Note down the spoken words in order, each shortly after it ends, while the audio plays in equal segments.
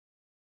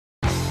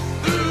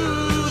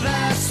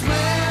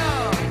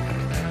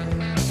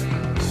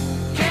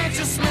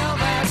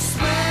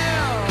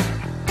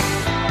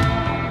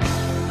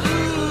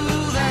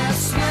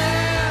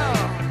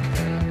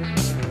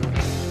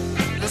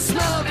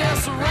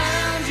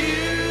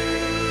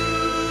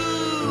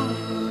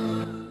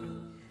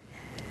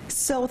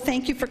So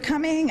thank you for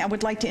coming. I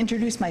would like to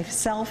introduce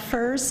myself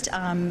first.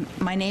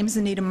 My name is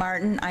Anita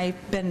Martin. I've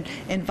been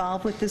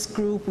involved with this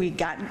group. We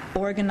got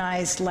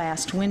organized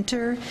last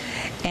winter,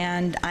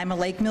 and I'm a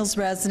Lake Mills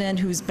resident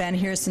who's been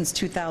here since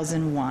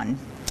 2001.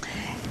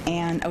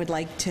 And I would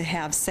like to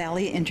have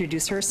Sally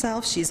introduce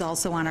herself. She's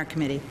also on our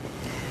committee.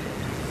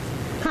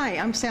 Hi,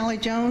 I'm Sally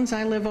Jones.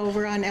 I live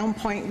over on Elm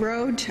Point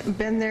Road.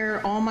 Been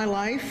there all my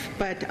life,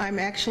 but I'm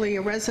actually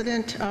a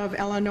resident of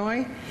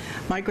Illinois.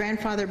 My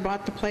grandfather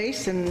bought the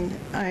place, and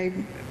I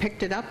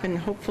picked it up and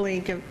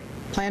hopefully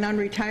plan on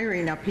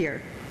retiring up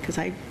here because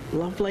I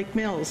love Lake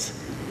Mills.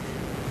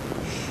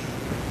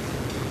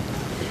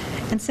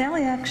 And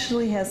Sally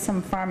actually has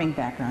some farming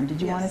background.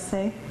 Did you want to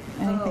say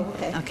anything? Oh,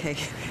 okay. Okay.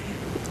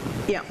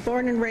 Yeah,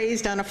 born and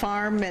raised on a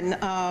farm, and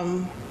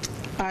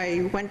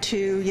I went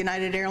to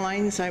United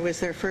Airlines. I was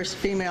their first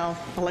female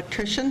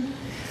electrician,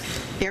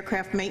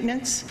 aircraft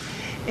maintenance,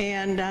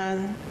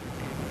 and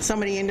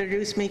somebody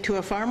introduced me to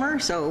a farmer,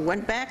 so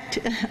went back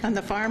on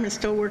the farm and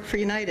still work for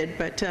United.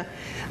 But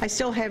I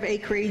still have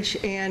acreage,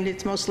 and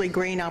it's mostly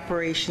grain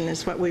operation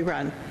is what we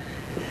run.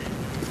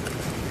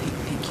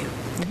 Thank you.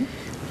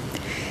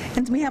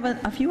 And we have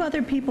a few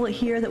other people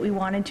here that we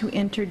wanted to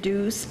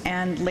introduce,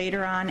 and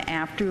later on,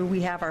 after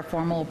we have our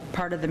formal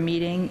part of the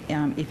meeting,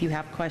 if you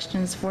have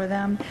questions for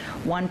them.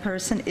 One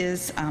person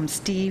is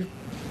Steve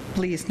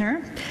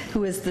Bleesner,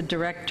 who is the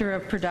Director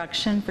of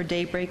Production for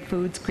Daybreak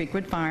Foods,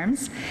 Creekwood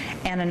Farms.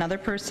 And another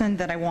person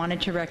that I wanted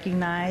to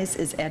recognize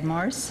is Ed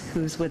Morse,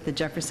 who's with the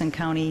Jefferson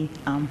County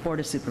Board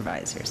of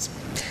Supervisors.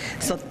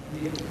 So,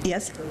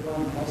 yes?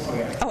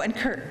 Oh, and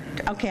Kirk.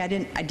 Okay, I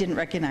didn't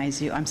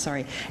recognize you. I'm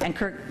sorry. And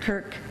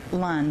Kirk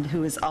Lund,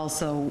 who is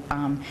also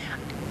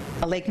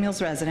a Lake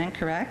Mills resident,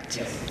 correct?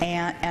 Yes.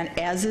 And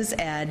as is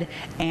Ed,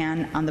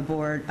 and on the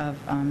board of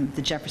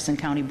the Jefferson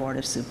County Board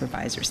of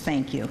Supervisors.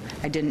 Thank you.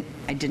 I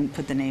didn't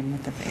put the name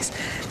with the face.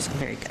 So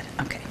very good.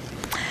 Okay.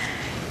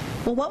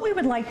 Well, what we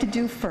would like to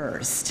do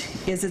first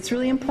is it's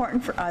really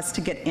important for us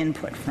to get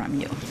input from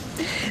you.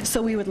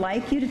 So we would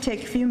like you to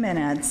take a few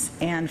minutes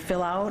and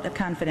fill out a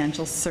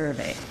confidential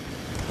survey.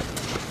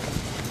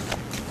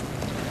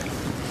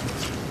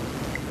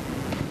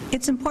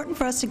 It's important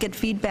for us to get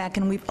feedback,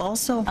 and we've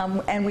also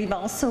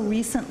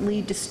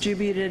recently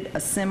distributed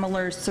a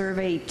similar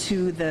survey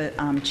to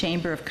the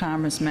Chamber of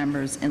Commerce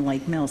members in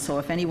Lake Mills. So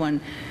if anyone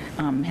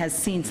has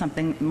seen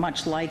something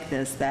much like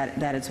this,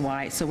 that is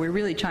why. So we're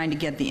really trying to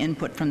get the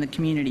input from the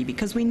community,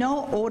 because we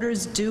know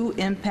odors do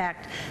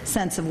impact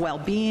sense of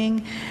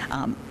well-being.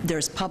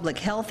 There's public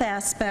health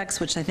aspects,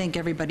 which I think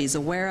everybody's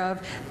aware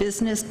of.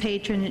 Business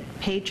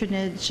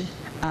patronage.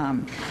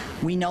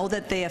 We know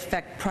that they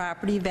affect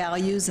property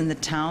values in the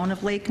town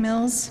of Lake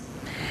Mills.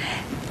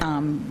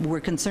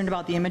 We're concerned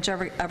about the image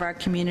of our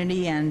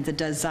community and the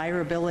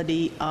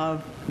desirability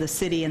of the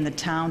city and the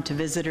town to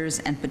visitors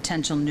and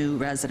potential new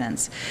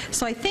residents.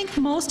 So I think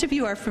most of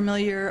you are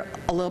familiar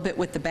a little bit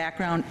with the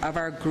background of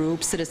our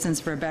group,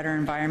 Citizens for a Better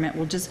Environment.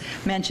 We'll just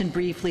mention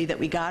briefly that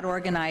we got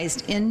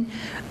organized in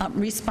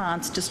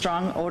response to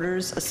strong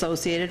odors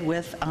associated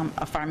with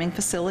a farming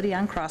facility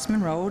on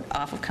Crossman Road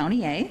off of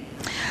County A.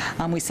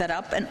 We set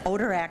up an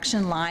odor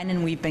action line,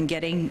 and we've been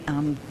getting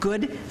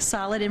good,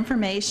 solid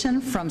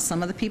information from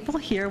some of the people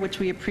here, which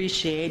we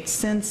appreciate,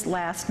 since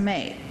last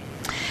May.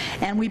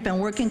 And we've been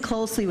working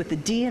closely with the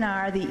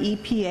DNR, the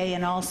EPA,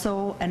 and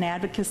also an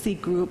advocacy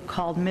group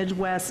called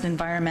Midwest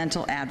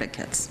Environmental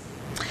Advocates.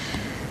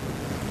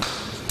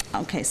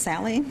 Okay,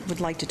 Sally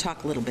would like to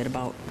talk a little bit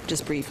about,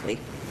 just briefly.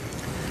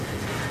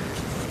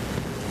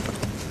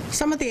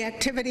 Some of the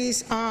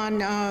activities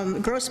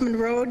on Grossman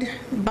Road,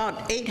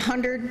 about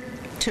 800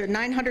 to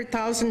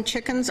 900,000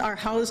 chickens are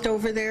housed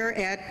over there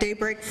at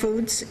Daybreak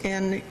Foods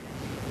in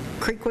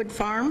Creekwood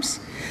Farms.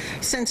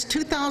 Since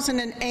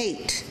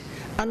 2008,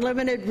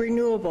 Unlimited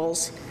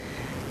Renewables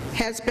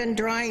has been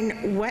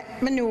drying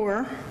wet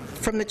manure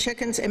from the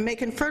chickens and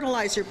making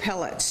fertilizer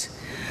pellets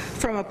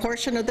from a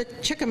portion of the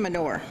chicken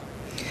manure.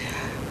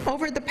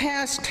 Over the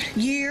past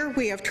year,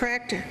 we have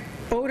tracked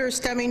odor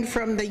stemming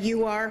from the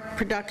UR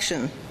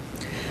production,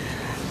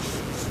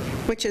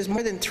 which is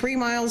more than 3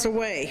 miles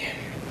away.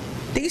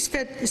 These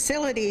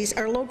facilities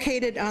are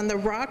located on the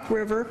Rock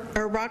River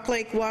or Rock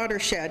Lake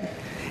watershed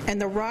and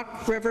the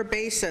Rock River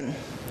Basin.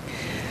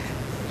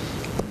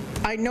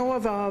 I know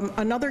of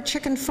another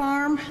chicken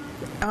farm,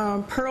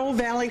 Pearl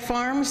Valley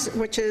Farms,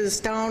 which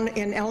is down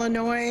in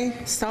Illinois,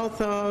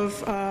 south of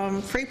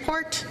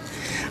Freeport.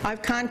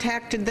 I've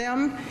contacted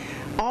them.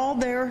 All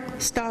their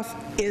stuff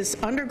is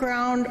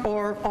underground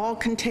or all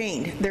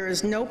contained. There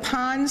is no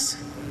ponds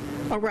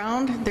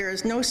around. There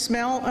is no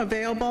smell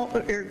available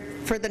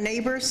for the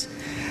neighbors.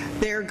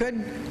 They're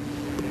good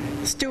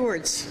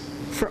stewards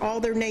for all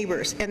their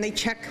neighbors, and they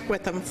check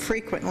with them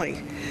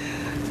frequently.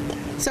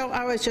 So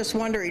I was just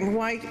wondering,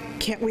 why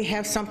can't we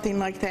have something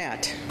like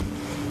that?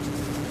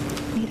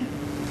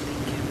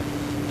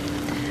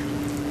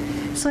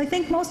 So I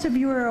think most of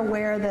you are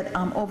aware that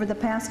over the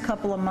past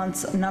couple of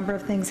months, a number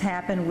of things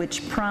happened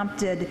which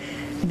prompted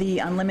the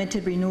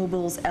Unlimited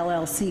Renewables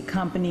LLC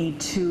company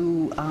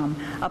to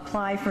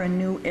apply for a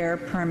new air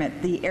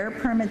permit. The air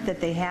permit that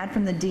they had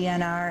from the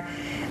DNR,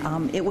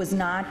 it was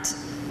not,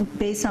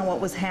 based on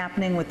what was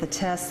happening with the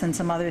tests and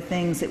some other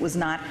things, it was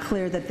not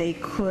clear that they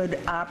could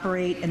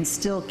operate and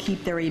still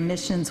keep their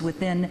emissions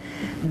within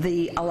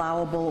the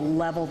allowable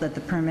level that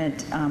the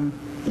permit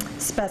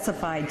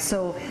specified.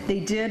 So they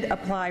did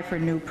apply for a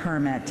new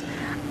permit.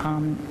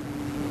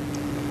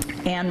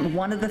 And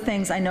one of the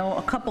things, I know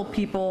a couple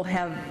people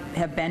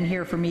have been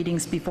here for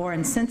meetings before,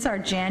 and since our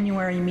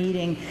January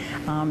meeting,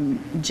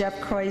 Jeff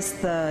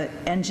Croyce, the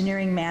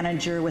engineering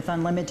manager with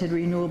Unlimited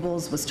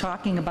Renewables, was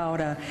talking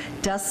about a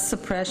dust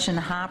suppression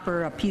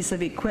hopper, a piece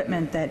of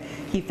equipment that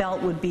he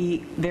felt would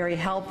be very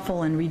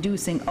helpful in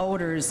reducing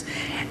odors.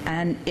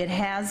 And it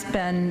has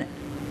been,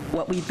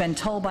 what we've been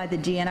told by the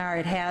DNR,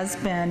 it has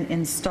been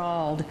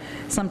installed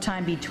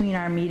sometime between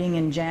our meeting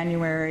in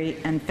January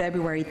and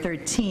February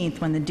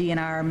 13th, when the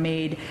DNR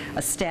made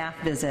a staff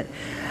visit.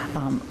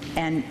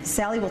 And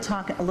Sally will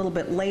talk a little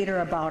bit later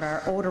about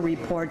our odor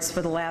reports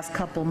for the last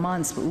couple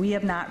months, but we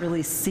have not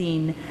really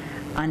seen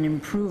an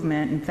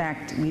improvement. In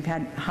fact, we've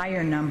had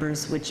higher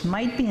numbers, which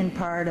might be in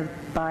part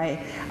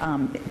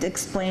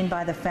explained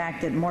by the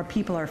fact that more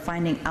people are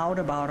finding out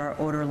about our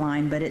odor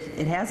line, but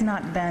it has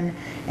not been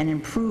an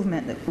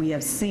improvement that we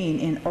have seen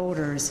in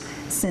odors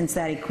since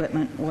that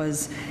equipment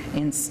was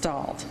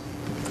installed.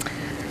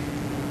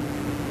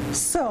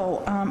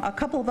 So, a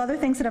couple of other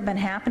things that have been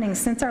happening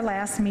since our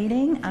last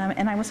meeting,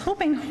 and I was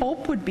hoping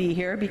Hope would be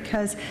here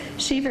because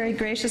she very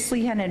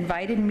graciously had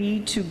invited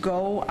me to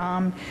go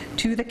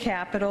to the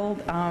Capitol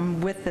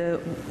with the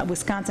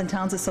Wisconsin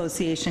Towns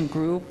Association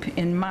group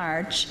in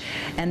March,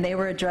 and they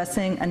were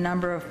addressing a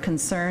number of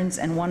concerns,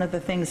 and one of the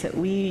things that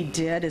we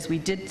did is we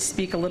did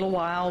speak a little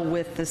while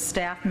with the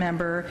staff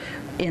member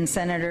in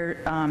Senator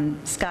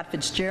Scott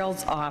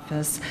Fitzgerald's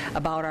office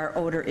about our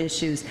odor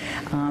issues.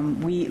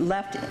 We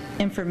left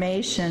information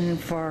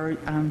for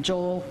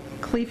Joel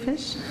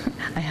Cleafish.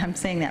 I'm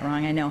saying that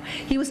wrong, I know.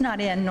 He was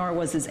not in, nor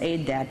was his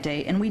aide that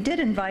day, and we did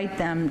invite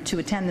them to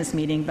attend this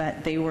meeting,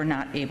 but they were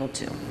not able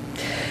to.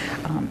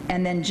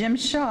 And then Jim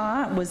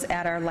Shaw was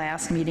at our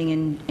last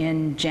meeting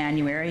in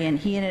January, and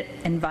he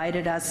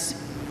invited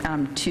us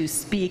to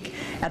speak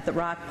at the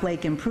Rock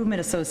Lake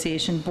Improvement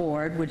Association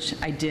board, which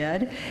I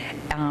did.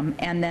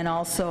 And then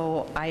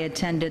also I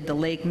attended the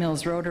Lake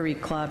Mills Rotary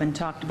Club and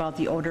talked about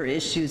the odor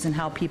issues and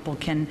how people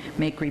can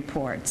make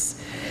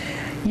reports.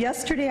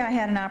 Yesterday I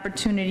had an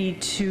opportunity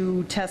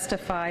to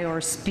testify or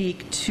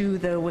speak to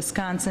the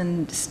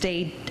Wisconsin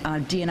State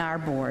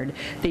DNR board.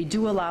 They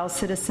do allow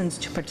citizens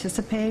to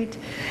participate,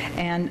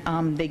 and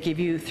they give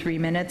you 3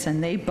 minutes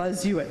and they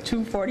buzz you at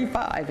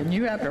 2:45 and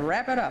you have to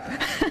wrap it up.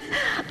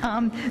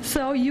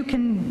 So you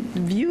can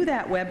view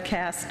that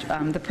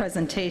webcast, the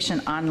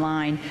presentation,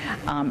 online,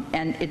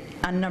 and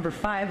on number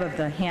 5 of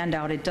the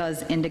handout it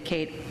does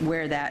indicate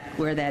where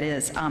that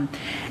is.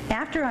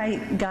 After I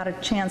got a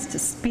chance to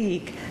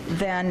speak,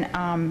 then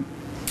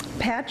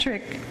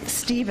Patrick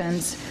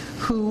Stevens,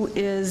 who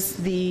is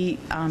the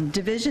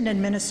Division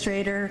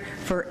Administrator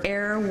for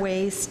Air,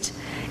 Waste,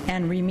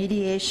 and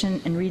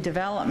Remediation and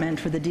Redevelopment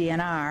for the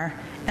DNR,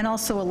 and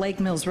also a Lake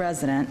Mills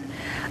resident,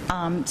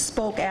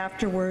 spoke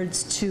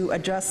afterwards to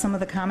address some of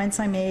the comments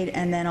I made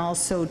and then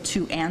also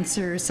to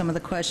answer some of the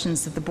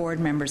questions that the board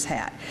members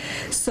had.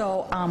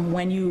 So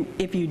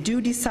if you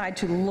do decide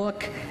to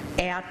look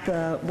at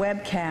the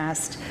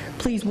webcast,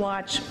 please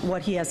watch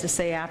what he has to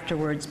say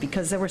afterwards,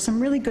 because there were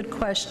some really good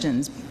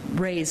questions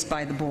raised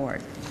by the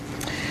board.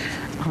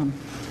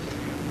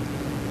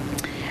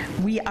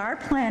 We are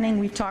planning,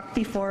 we've talked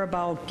before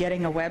about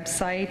getting a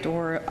website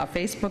or a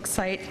Facebook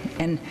site,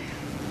 and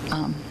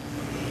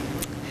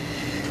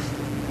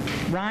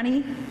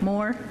Ronnie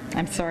Moore,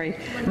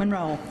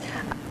 Monroe.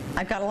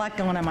 I've got a lot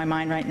going on in my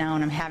mind right now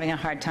and I'm having a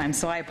hard time,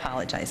 so I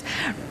apologize.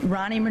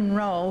 Ronnie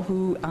Monroe,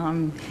 who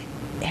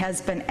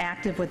has been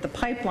active with the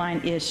pipeline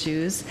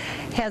issues,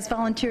 has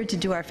volunteered to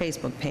do our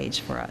Facebook page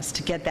for us,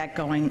 to get that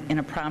going in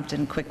a prompt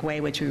and quick way,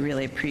 which we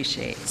really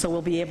appreciate. So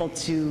we'll be able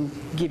to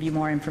give you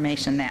more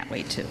information that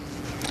way too.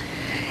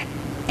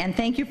 And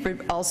thank you for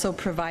also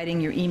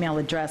providing your email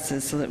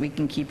addresses so that we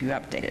can keep you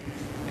updated.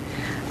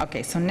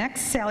 Okay, so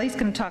next Sally's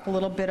going to talk a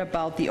little bit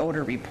about the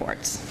odor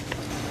reports.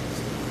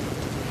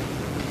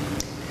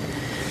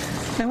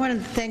 I wanted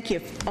to thank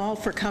you all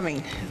for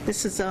coming.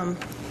 This is a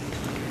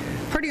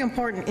pretty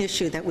important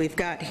issue that we've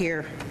got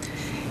here.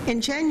 In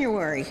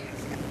January,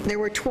 there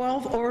were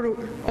 12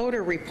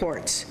 odor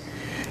reports,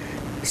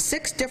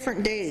 6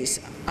 different days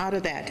out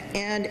of that.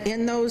 And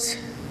in those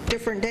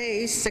different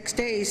days, 6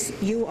 days,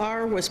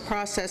 UR was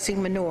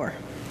processing manure.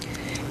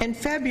 In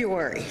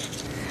February,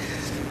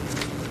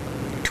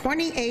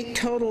 28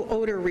 total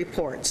odor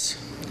reports,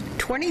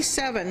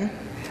 27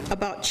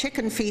 about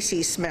chicken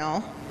feces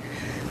smell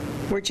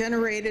were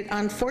generated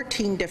on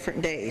 14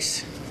 different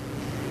days.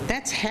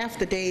 That's half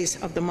the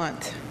days of the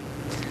month.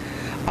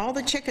 All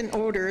the chicken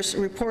odors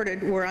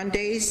reported were on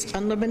days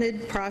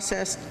unlimited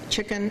processed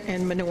chicken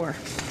and manure.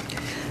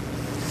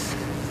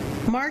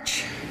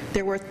 March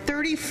there were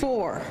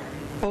 34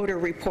 odor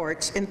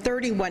reports in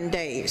 31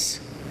 days,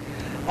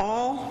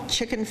 all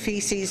chicken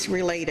feces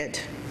related.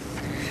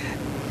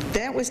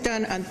 That was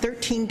done on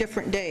 13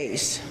 different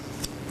days.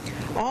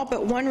 All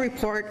but one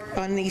report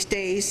on these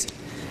days,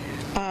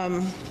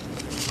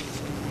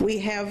 we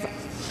have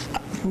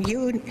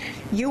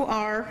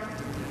UR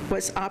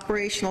was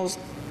operational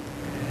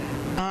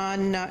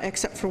on,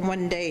 except for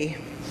one day.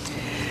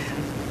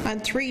 On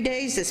 3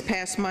 days this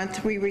past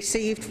month, we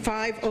received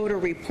 5 odor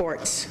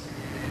reports.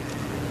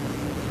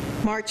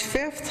 March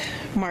 5th,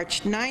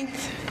 March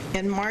 9th,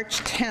 and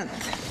March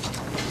 10th.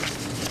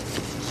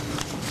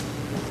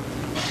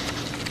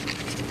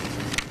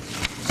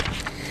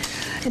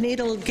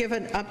 Anita will give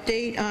an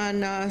update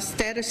on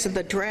status of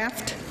the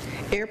draft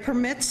air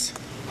permits.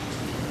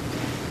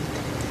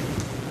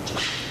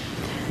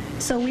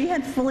 So we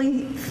had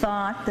fully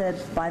thought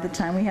that by the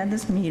time we had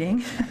this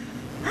meeting,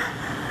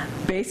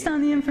 based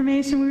on the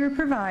information we were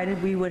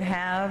provided, we would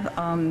have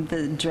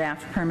the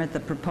draft permit, the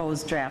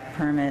proposed draft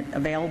permit,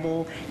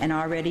 available and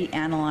already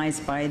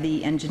analyzed by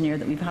the engineer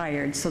that we've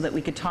hired so that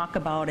we could talk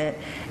about it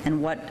and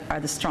what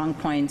are the strong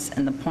points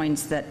and the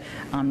points that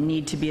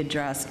need to be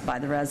addressed by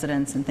the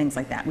residents and things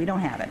like that. We don't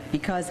have it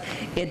because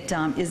it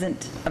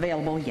isn't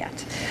available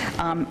yet.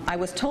 I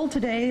was told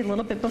today, a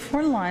little bit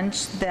before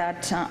lunch,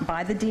 that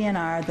by the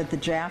DNR that the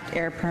draft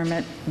air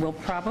permit will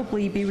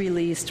probably be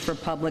released for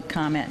public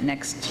comment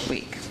next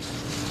week.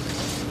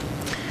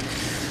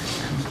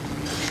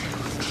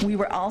 We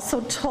were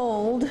also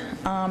told,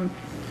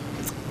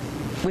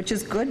 which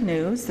is good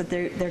news, that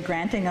they're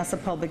granting us a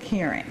public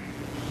hearing.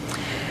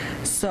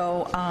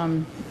 So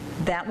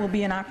that will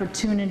be an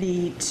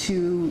opportunity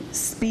to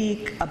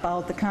speak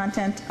about the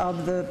content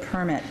of the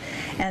permit.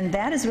 And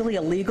that is really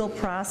a legal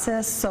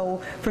process.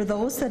 So for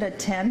those that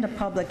attend a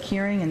public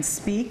hearing and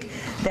speak,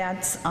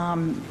 that's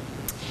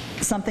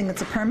something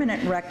that's a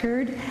permanent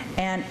record,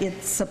 and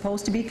it's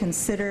supposed to be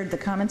considered, the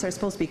comments are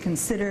supposed to be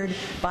considered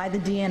by the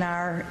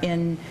DNR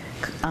in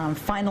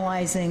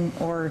finalizing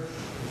or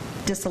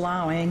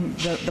disallowing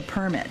the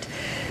permit.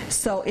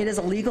 So it is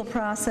a legal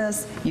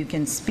process. You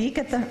can speak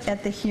at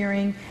the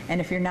hearing, and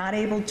if you're not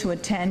able to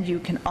attend, you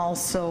can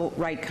also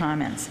write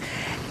comments.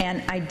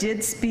 And I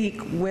did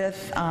speak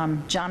with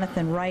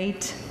Jonathan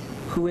Wright,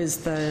 who is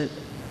the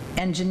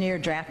engineer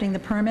drafting the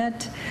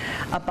permit,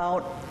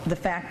 about the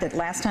fact that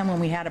last time when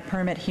we had a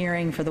permit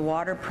hearing for the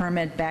water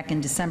permit back in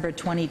December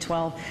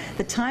 2012,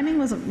 the timing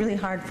was really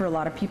hard for a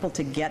lot of people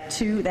to get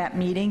to that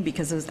meeting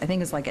because it was, I think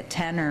it was like at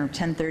 10 or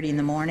 10:30 in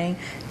the morning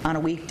on a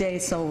weekday.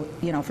 So,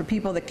 you know, for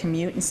people that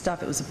commute and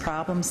stuff, it was a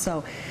problem.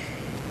 So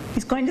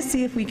he's going to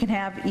see if we can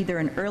have either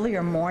an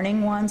earlier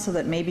morning one so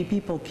that maybe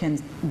people can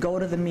go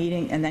to the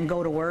meeting and then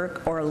go to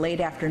work, or a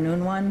late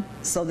afternoon one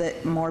so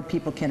that more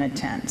people can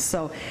attend.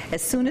 So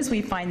as soon as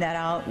we find that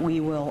out, we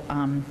will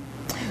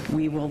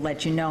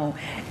let you know.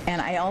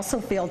 And I also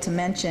failed to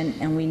mention,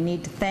 and we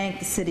need to thank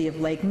the City of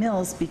Lake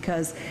Mills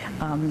because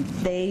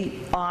they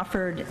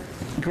offered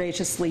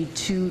graciously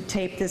to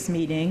tape this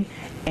meeting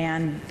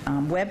and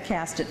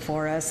webcast it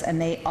for us, and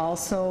they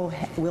also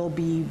will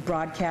be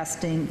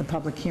broadcasting the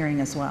public hearing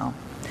as well.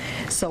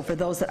 So for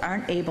those that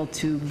aren't able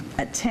to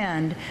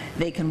attend,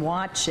 they can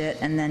watch it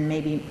and then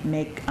maybe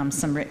make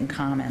some written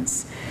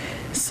comments.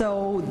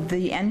 So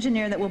the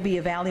engineer that will be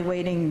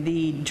evaluating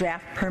the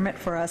draft permit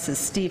for us is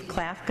Steve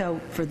Klafka.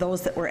 For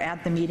those that were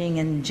at the meeting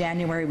in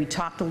January, we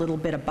talked a little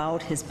bit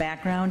about his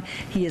background.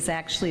 He is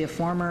actually a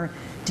former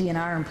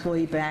DNR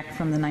employee back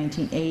from the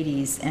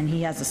 1980s, and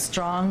he has a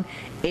strong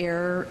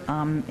air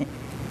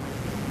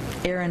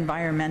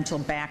environmental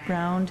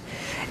background,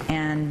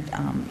 and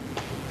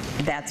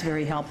that's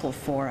very helpful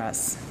for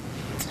us.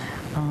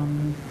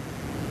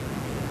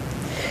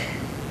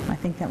 I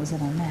think that was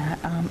it on that.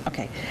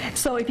 Okay,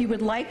 so if you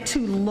would like to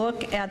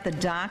look at the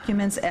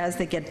documents as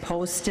they get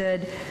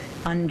posted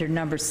under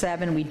number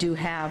 7, we do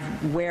have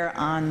where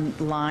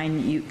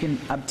online you can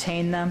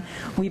obtain them.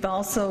 We've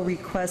also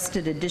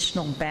requested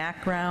additional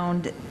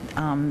background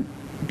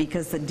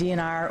because the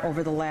DNR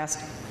over the last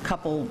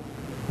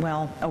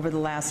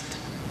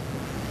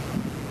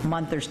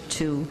month or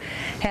two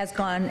has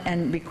gone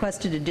and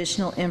requested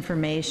additional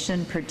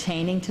information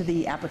pertaining to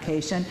the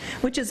application,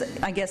 which is,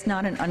 I guess,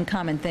 not an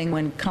uncommon thing.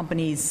 When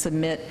companies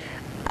submit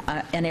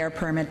an air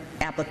permit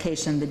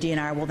application, the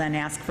DNR will then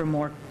ask for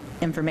more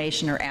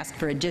information or ask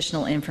for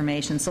additional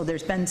information. So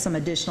there's been some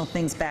additional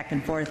things back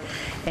and forth,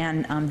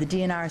 and the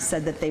DNR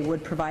said that they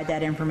would provide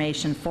that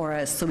information for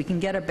us so we can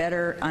get a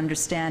better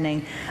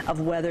understanding of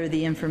whether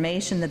the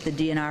information that the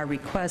DNR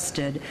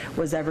requested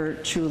was ever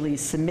truly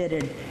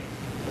submitted,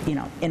 you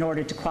know, in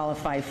order to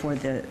qualify for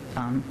the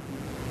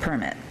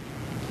permit.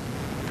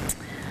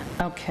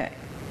 Okay.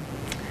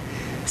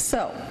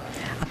 So,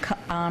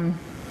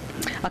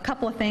 a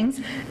couple of things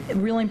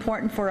really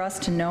important for us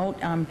to note,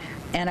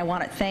 and I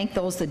want to thank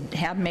those that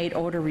have made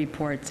odor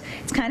reports.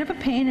 It's kind of a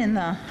pain in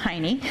the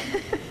hiney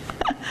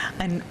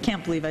I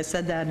can't believe I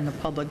said that in a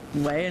public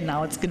way, and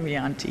now it's going to be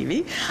on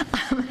TV,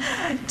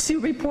 to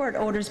report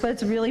odors, but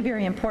it's really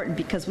very important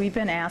because we've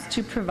been asked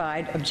to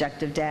provide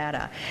objective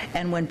data.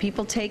 And when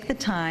people take the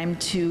time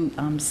to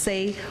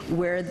say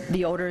where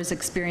the odor is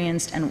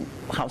experienced and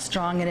how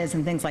strong it is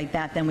and things like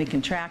that, then we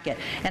can track it.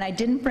 And I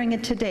didn't bring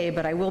it today,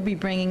 but I will be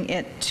bringing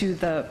it to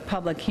the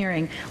public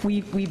hearing.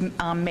 We've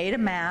made a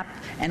map,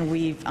 and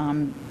we've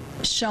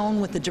shown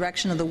with the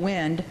direction of the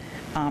wind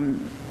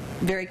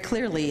very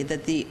clearly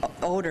that the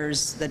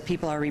odors that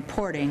people are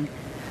reporting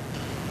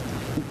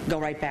go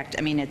right back to,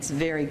 I mean, it's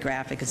very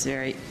graphic, it's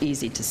very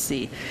easy to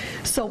see.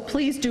 So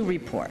please do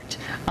report.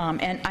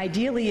 And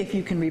ideally, if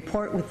you can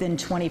report within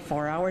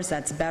 24 hours,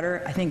 that's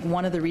better. I think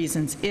one of the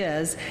reasons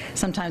is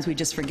sometimes we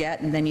just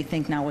forget, and then you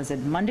think, now, was it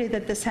Monday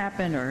that this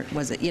happened, or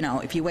was it, you know,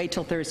 if you wait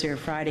till Thursday or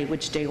Friday,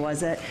 which day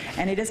was it?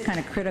 And it is kind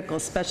of critical,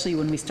 especially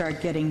when we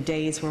start getting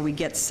days where we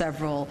get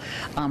several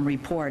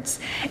reports.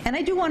 And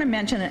I do want to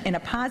mention in a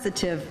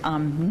positive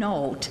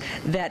note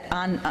that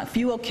on a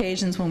few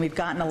occasions when we've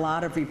gotten a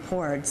lot of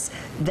reports,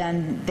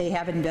 then they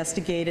have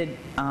investigated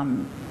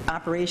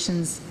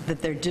operations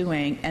that they're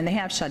doing, and they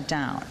have shut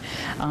down.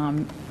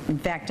 In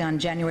fact, on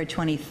January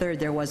 23rd,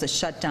 there was a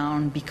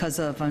shutdown because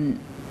of a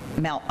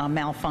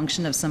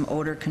malfunction of some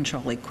odor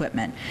control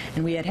equipment.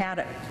 And we had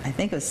I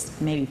think it was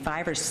maybe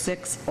 5 or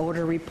 6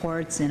 odor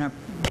reports in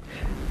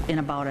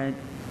about a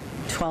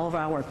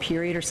 12-hour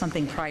period or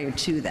something prior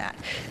to that.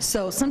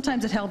 So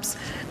sometimes it helps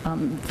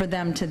for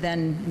them to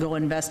then go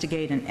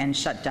investigate and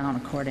shut down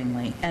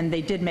accordingly. And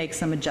they did make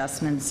some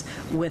adjustments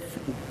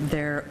with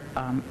their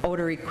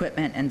odor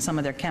equipment and some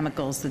of their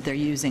chemicals that they're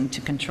using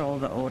to control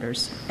the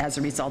odors as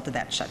a result of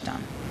that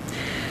shutdown.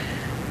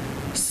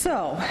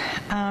 So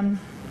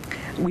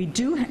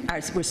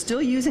we're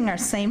still using our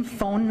same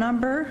phone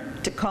number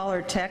to call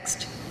or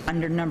text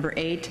under number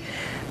 8.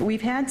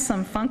 We've had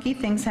some funky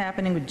things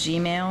happening with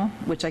Gmail,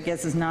 which I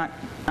guess is not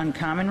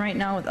uncommon right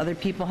now with other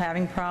people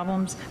having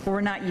problems, but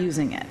we're not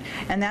using it.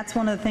 And that's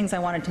one of the things I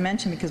wanted to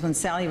mention, because when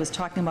Sally was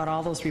talking about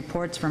all those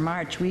reports for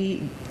March,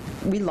 we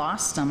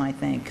lost them, I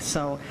think.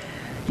 So,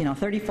 you know,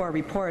 34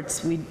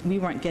 reports, we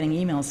weren't getting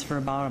emails for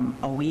about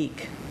a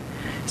week.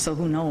 So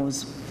who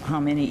knows how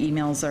many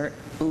emails are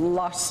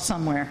lost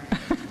somewhere.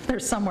 They're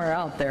somewhere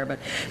out there. But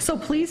so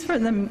please, for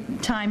the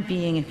time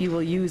being, if you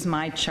will use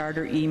my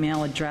charter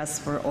email address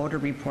for odor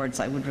reports,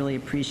 I would really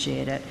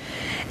appreciate it.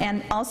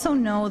 And also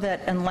know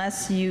that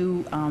unless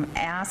you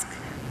ask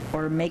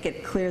or make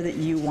it clear that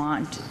you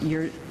want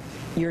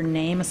your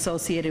name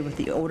associated with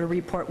the odor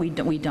report, we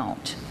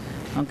don't.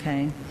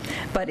 Okay?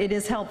 But it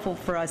is helpful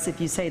for us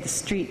if you say the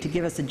street to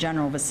give us a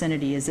general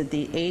vicinity. Is it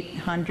the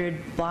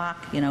 800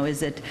 block? You know,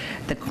 is it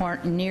the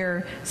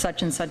near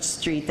such and such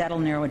street? That'll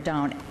narrow it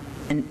down.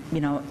 And, you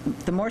know,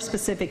 the more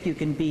specific you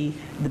can be,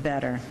 the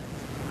better.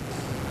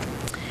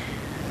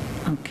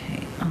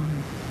 Okay.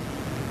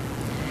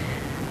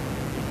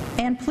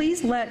 And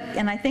please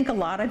and I think a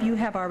lot of you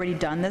have already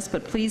done this,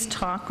 but please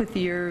talk with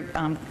your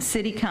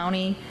city,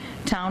 county,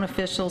 town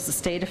officials, the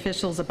state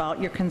officials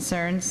about your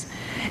concerns.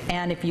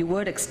 And if you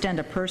would extend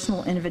a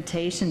personal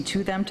invitation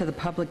to them to the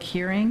public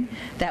hearing,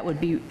 that would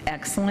be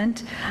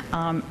excellent.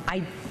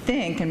 I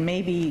think, and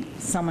maybe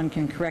someone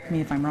can correct me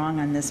if I'm wrong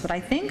on this, but I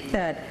think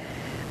that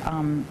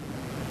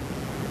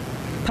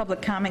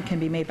public comment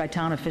can be made by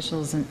town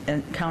officials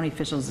and county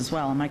officials as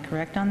well. Am I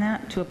correct on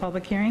that, to a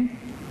public hearing?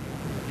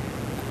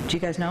 Do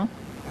you guys know?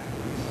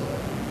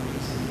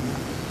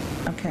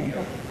 Okay.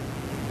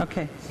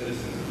 Okay.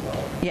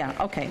 Yeah,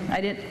 okay.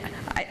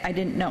 I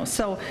didn't know.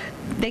 So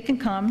they can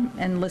come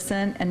and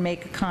listen and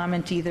make a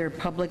comment either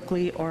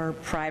publicly or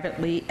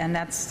privately, and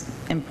that's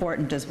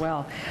important as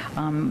well.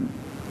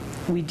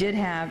 We did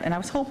have, and I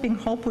was hoping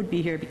Hope would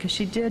be here because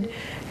she did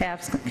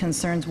have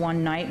concerns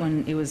one night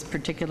when it was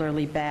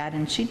particularly bad,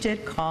 and she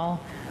did call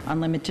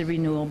Unlimited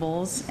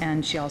Renewables,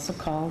 and she also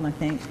called, I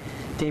think,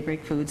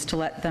 Daybreak Foods to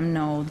let them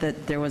know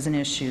that there was an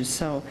issue.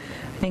 So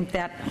I think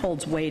that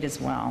holds weight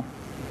as well.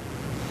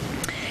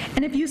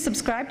 And if you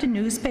subscribe to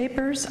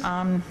newspapers,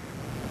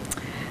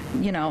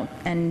 you know,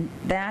 and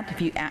that,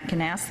 if you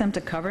can ask them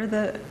to cover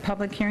the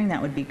public hearing,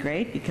 that would be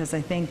great, because I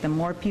think the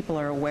more people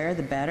are aware,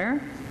 the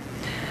better.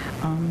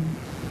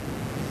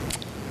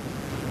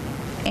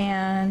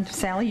 And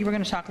Sally, you were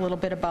going to talk a little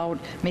bit about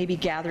maybe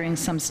gathering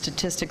some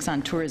statistics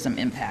on tourism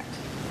impact.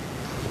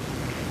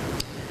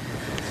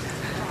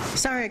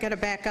 Sorry, I got to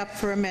back up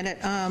for a minute.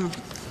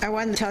 I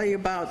wanted to tell you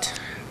about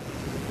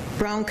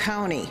Brown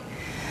County.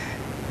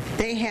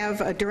 They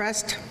have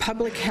addressed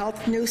public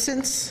health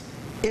nuisance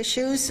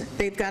issues.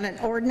 They've got an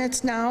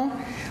ordinance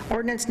now,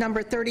 ordinance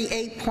number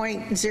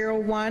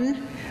 38.01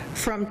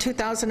 from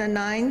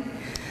 2009.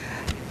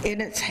 And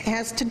it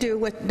has to do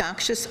with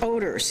noxious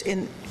odors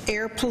in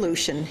air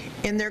pollution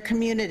in their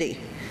community.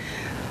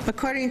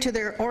 According to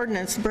their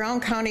ordinance, Brown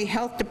County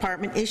Health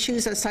Department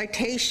issues a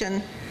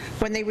citation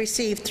when they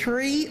receive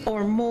 3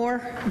 or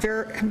more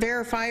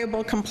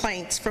verifiable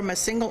complaints from a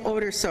single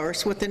odor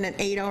source within an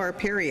 8-hour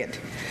period.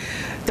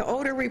 The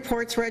odor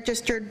reports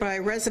registered by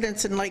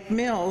residents in Lake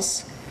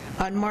Mills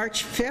on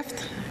March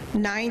 5th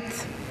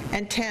 9th,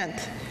 and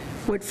 10th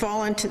would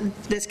fall into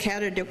this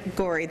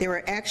category. There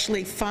were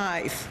actually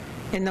 5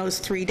 in those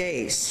 3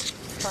 days.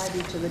 5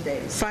 each of the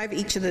days. 5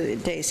 each of the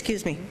days,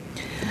 excuse me.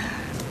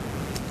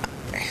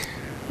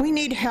 We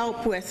need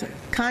help with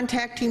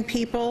contacting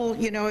people.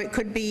 You know, it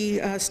could be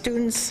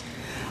students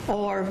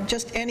or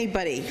just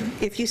anybody.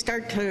 If you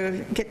start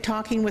to get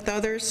talking with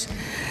others,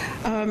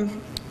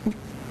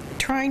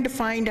 trying to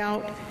find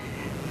out,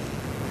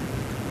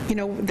 you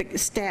know, the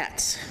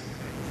stats,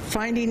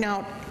 finding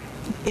out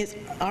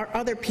are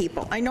other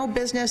people. I know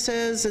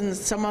businesses and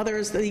some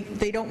others,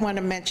 they don't want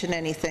to mention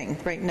anything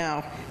right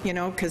now, you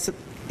know, because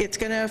it's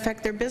going to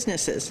affect their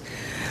businesses.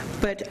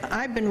 But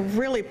I've been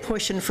really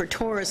pushing for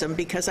tourism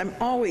because I'm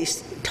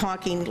always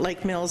talking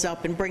Lake Mills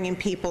up and bringing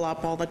people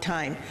up all the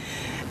time.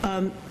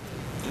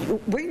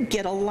 We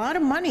get a lot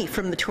of money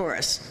from the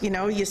tourists. You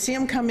know, you see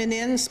them coming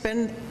in,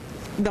 spend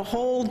the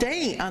whole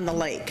day on the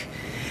lake,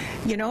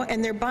 you know,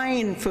 and they're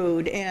buying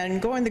food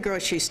and going to the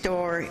grocery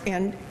store,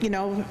 and, you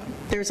know,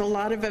 there's a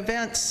lot of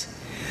events.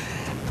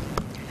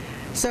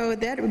 So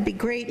that would be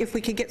great if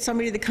we could get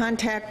somebody to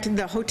contact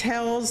the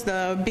hotels,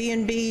 the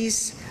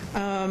B&Bs,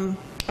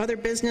 other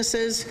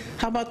businesses.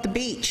 How about the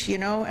beach? You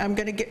know, I'm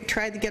going to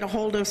try to get a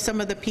hold of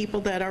some of the people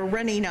that are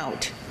renting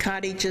out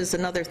cottages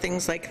and other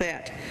things like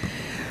that.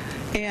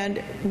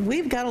 And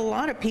we've got a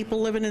lot of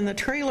people living in the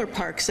trailer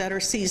parks that are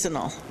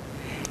seasonal.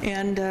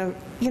 And,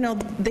 you know,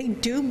 they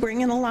do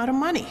bring in a lot of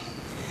money.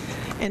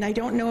 And I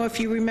don't know if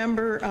you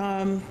remember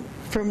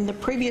from the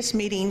previous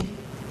meeting,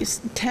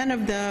 10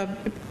 of the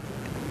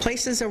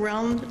places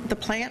around the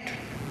plant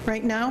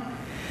right now,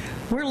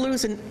 we're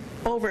losing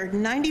over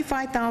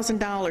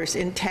 $95,000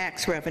 in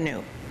tax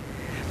revenue.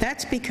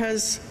 That's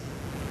because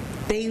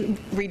they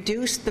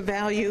reduced the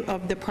value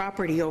of the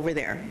property over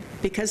there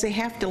because they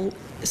have to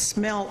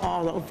smell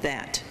all of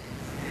that.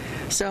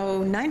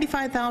 So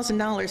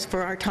 $95,000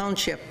 for our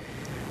township.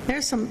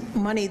 There's some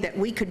money that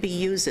we could be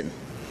using.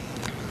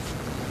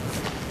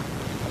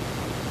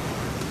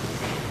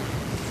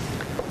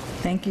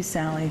 Thank you,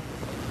 Sally.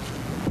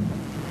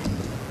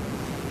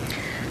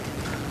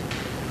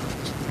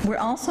 We're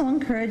also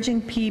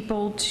encouraging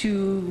people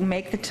to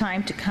make the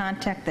time to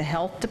contact the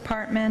health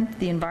department,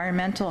 the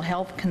Environmental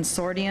Health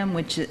Consortium,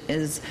 which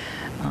is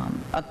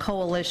a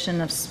coalition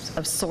of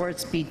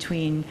sorts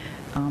between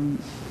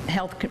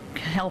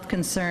health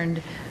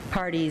concerned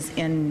parties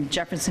in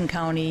Jefferson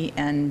County,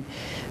 and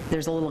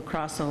there's a little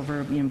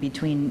crossover, you know,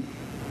 between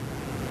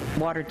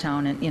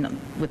Watertown and, you know,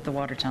 with the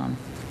Watertown,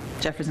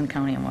 Jefferson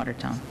County and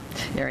Watertown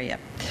area.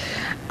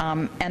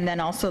 And then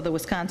also the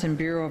Wisconsin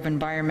Bureau of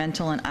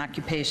Environmental and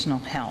Occupational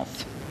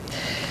Health.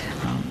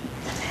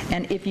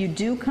 And if you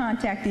do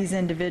contact these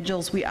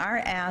individuals, we are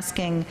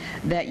asking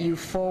that you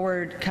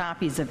forward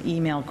copies of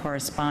email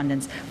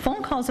correspondence.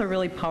 Phone calls are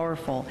really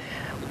powerful.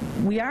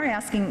 We are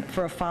asking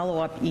for a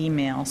follow-up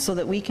email so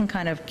that we can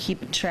kind of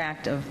keep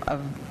track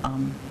of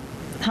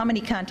how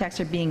many contacts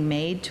are being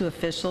made to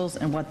officials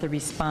and what the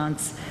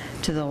response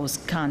to those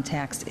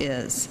contacts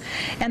is.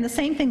 And the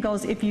same thing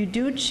goes if you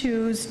do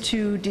choose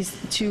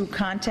to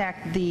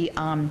contact the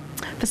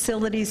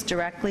facilities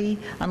directly,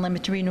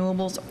 Unlimited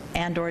Renewables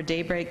and/or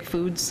Daybreak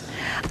Foods,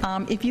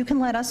 if you can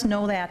let us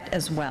know that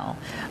as well,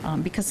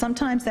 because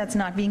sometimes that's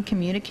not being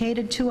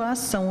communicated to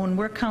us. So when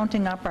we're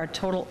counting up our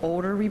total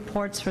odor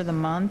reports for the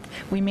month,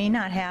 we may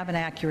not have an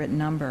accurate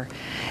number,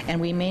 and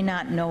we may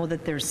not know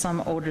that there's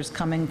some odors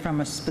coming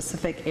from a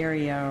specific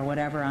area or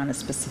whatever on a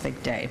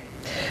specific day.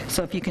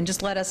 So if you can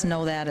just let us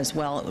know that as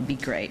well, it would be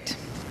great.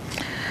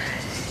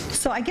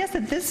 So I guess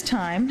at this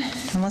time,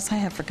 unless I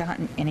have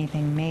forgotten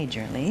anything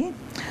majorly,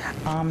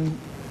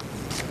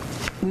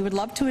 we would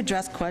love to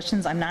address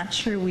questions. I'm not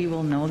sure we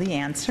will know the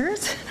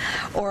answers,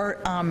 or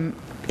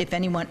if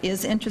anyone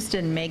is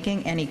interested in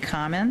making any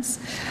comments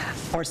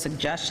or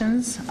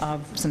suggestions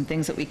of some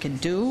things that we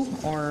could do,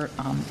 or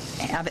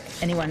have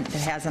anyone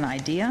that has an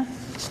idea.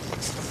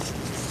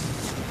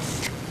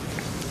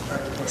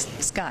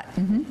 Scott.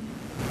 Mm-hmm.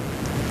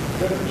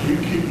 Do you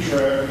keep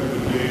track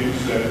of the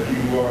days that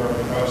you are in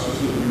the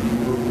process of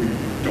manure where you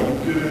don't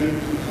get any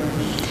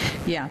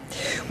things? Yeah,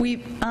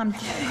 we,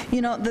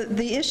 you know,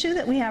 the issue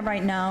that we have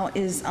right now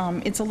is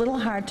it's a little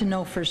hard to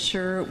know for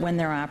sure when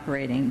they're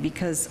operating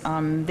because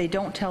they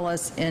don't tell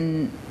us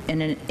in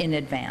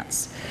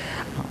advance.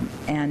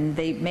 And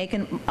they make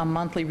a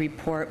monthly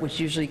report, which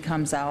usually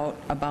comes out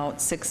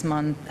about 6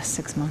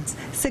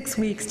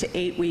 weeks to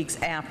 8 weeks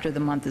after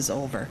the month is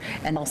over.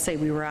 And they'll say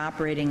we were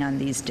operating on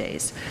these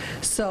days.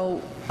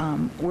 So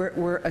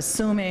we're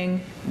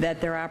assuming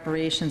that their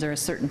operations are a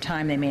certain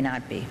time. They may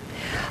not be.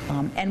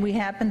 And we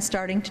have been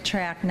starting to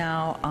track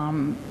now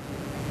on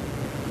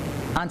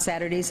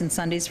Saturdays and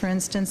Sundays, for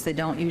instance. They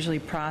don't usually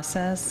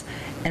process.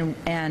 And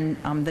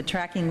the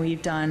tracking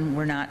we've done,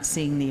 we're not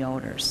seeing the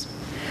odors.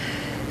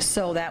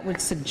 So that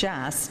would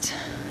suggest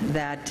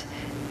that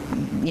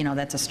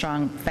that's a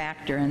strong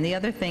factor. And the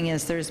other thing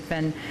is there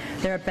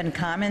have been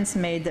comments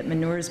made that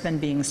manure has been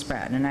being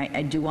spread, and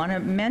I do want to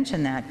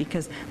mention that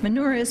because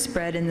manure is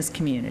spread in this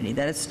community.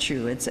 That is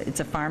true. It's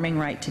a farming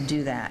right to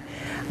do that.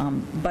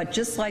 But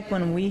just like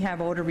when we have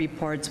odor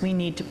reports, we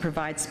need to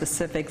provide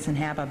specifics and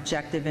have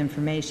objective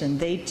information.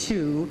 They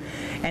too,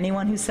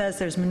 anyone who says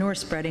there's manure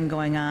spreading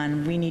going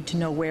on, we need to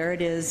know where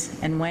it is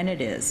and when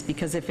it is,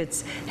 because if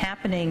it's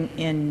happening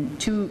in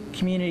 2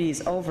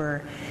 communities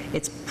over,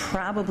 it's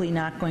probably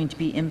not going to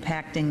be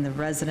impacting the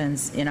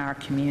residents in our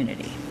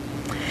community.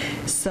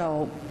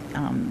 So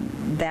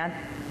that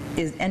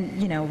is,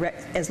 and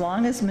as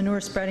long as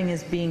manure spreading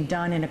is being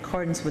done in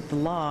accordance with the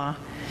law,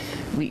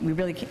 we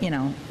really,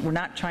 we're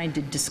not trying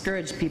to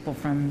discourage people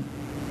from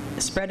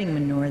spreading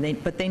manure,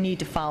 but they need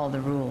to follow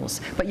the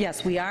rules. But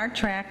yes, we are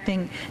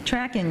tracking,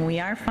 we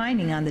are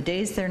finding on the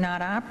days they're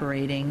not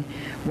operating,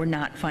 we're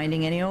not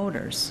finding any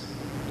odors.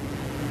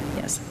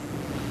 Yes.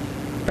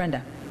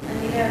 Brenda.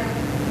 Anita,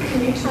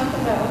 can you talk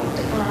about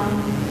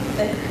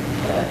the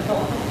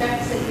health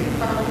effects that you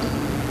found? I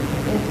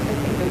think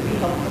it would be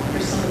helpful for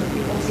some of the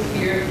people to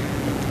hear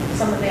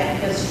some of that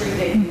history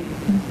that you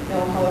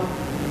know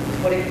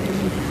what it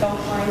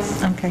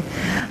health-wise. Okay.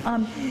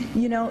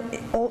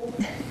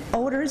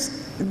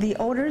 The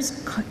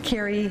odors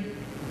carry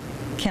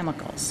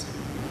chemicals,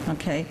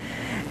 okay?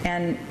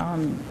 And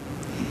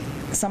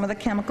some of the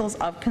chemicals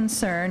of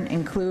concern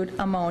include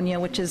ammonia,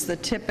 which is the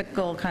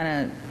typical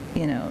kind of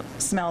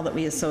smell that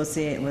we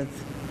associate with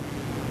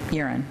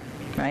urine,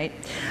 right?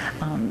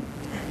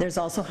 There's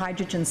also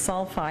hydrogen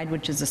sulfide,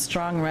 which is a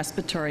strong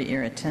respiratory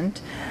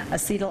irritant,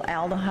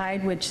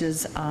 acetaldehyde, which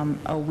is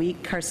a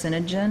weak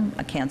carcinogen,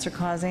 a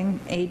cancer-causing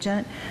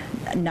agent,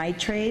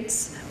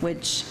 nitrates,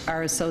 which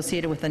are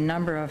associated with a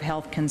number of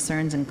health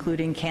concerns,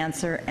 including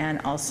cancer and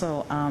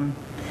also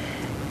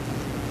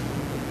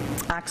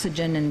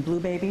oxygen in blue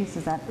babies,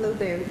 is that?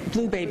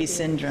 Blue baby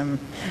syndrome.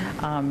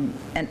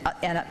 And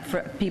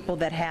for people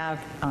that have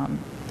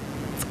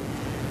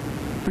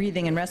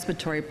breathing and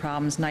respiratory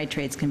problems,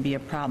 nitrates can be a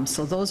problem.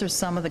 So those are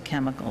some of the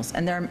chemicals,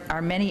 and there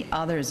are many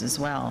others as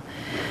well.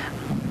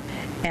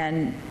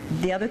 And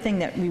the other thing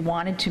that we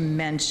wanted to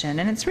mention,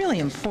 and it's really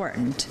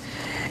important,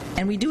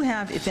 and we do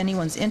have, if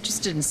anyone's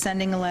interested in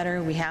sending a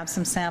letter, we have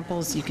some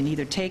samples. You can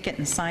either take it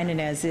and sign it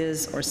as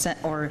is,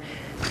 or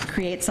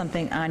create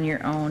something on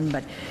your own.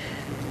 But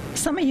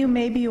some of you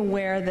may be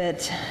aware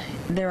that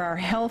there are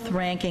health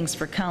rankings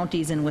for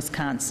counties in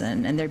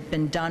Wisconsin, and they've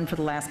been done for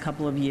the last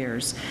couple of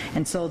years.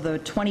 And so the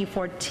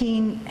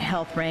 2014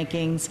 health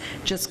rankings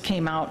just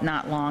came out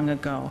not long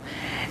ago.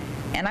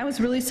 And I was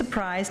really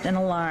surprised and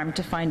alarmed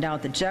to find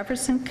out that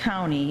Jefferson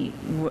County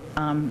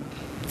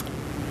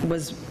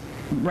was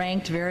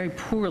ranked very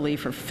poorly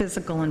for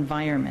physical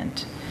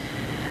environment.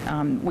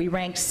 We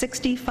ranked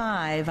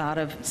 65 out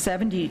of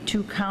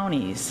 72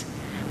 counties,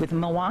 with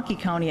Milwaukee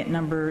County at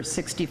number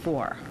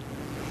 64.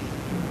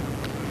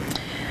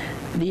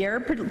 The air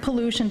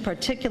pollution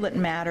particulate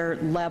matter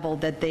level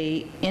that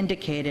they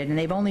indicated, and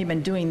they've only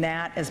been doing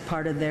that as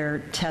part of their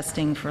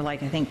testing for I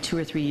think 2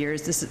 or 3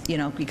 years. This is,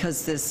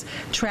 because this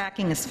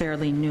tracking is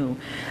fairly new.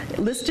 It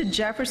listed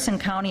Jefferson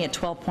County at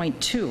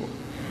 12.2.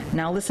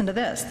 Now listen to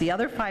this. The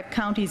other 5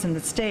 counties in the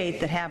state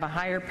that have a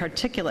higher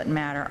particulate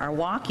matter are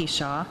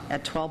Waukesha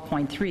at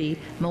 12.3,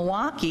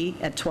 Milwaukee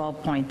at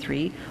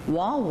 12.3,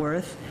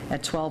 Walworth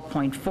at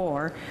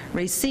 12.4,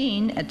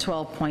 Racine at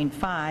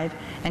 12.5,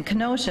 and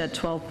Kenosha at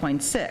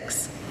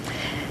 12.6.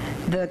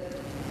 The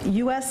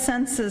U.S.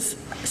 Census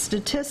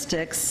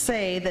statistics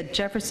say that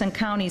Jefferson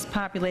County's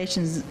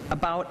population is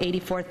about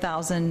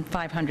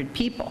 84,500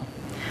 people.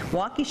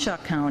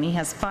 Waukesha County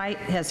has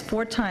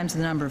 4 times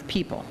the number of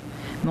people.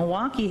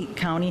 Milwaukee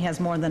County has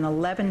more than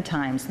 11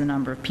 times the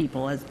number of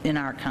people in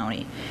our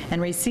county.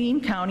 And Racine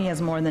County has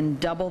more than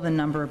double the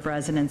number of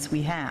residents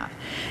we have.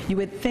 You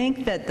would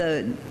think that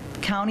the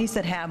counties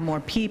that have more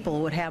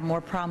people would have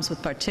more problems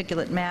with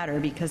particulate matter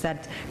because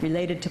that's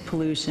related to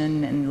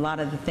pollution and a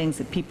lot of the things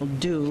that people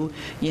do,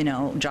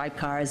 drive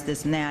cars,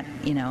 this and that,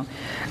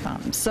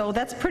 So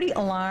that's pretty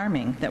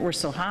alarming that we're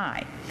so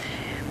high.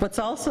 What's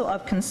also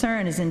of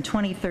concern is in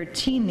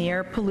 2013, the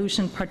air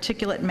pollution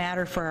particulate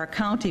matter for our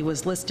county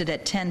was listed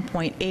at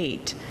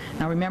 10.8.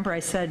 Now remember I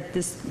said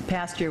this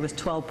past year was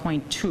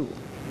 12.2.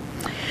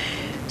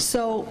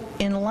 So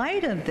in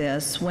light of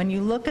this, when you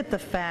look at the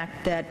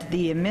fact that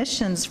the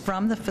emissions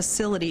from the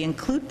facility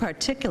include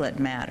particulate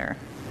matter,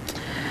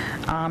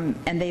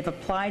 and they've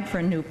applied for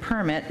a new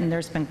permit, and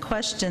there's been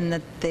question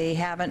that they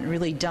haven't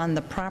really done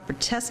the proper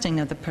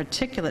testing of the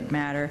particulate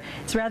matter.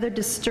 It's rather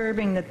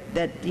disturbing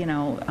that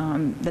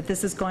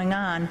this is going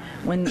on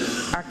when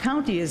our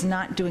county is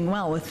not doing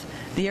well with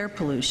the air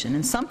pollution,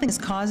 and something's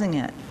causing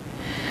it.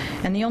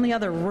 And the only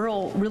other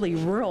really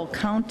rural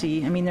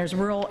county, there's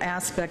rural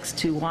aspects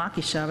to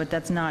Waukesha, but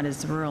that's not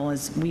as rural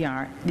as we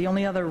are. The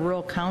only other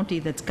rural county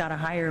that's got a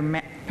higher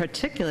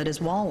particulate is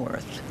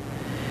Walworth.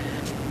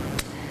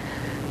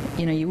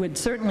 You would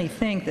certainly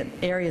think that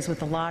areas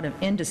with a lot of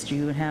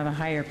industry would have a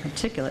higher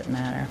particulate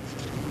matter.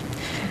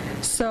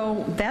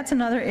 So that's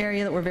another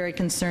area that we're very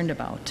concerned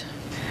about,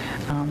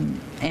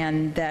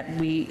 and that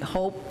we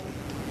hope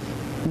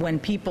when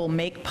people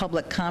make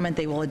public comment,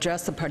 they will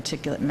address the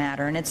particulate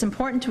matter. And it's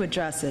important to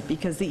address it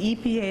because the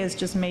EPA has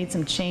just made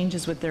some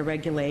changes with their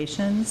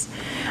regulations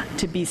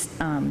to be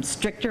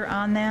stricter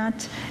on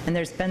that. And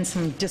there's been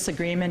some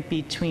disagreement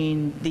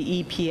between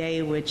the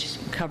EPA, which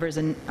covers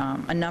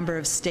a number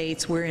of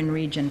states. We're in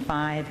Region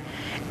 5,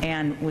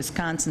 and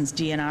Wisconsin's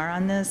DNR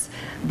on this.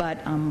 But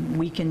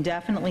we can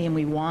definitely, and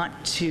we want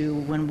to,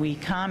 when we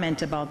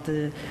comment about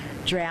the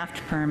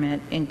draft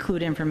permit,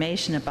 include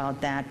information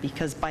about that,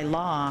 because by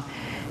law,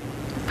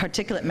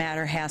 particulate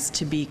matter has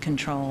to be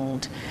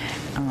controlled.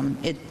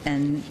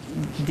 And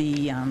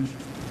the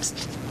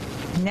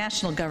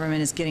national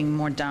government is getting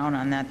more down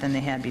on that than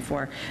they had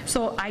before.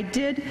 So I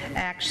did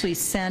actually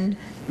send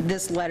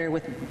this letter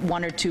with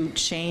one or two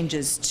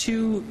changes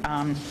to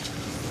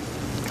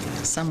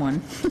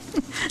someone,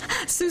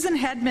 Susan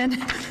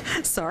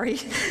Hedman, sorry,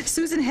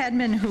 Susan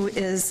Hedman, who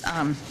is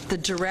the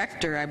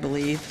director, I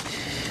believe,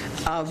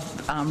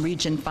 of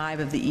Region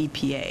 5 of the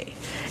EPA,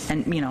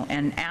 and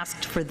and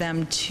asked for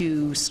them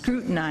to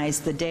scrutinize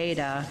the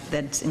data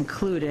that's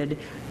included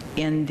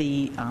in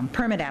the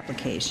permit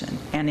application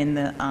and in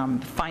the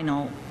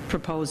final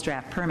proposed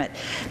draft permit,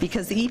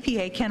 because the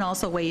EPA can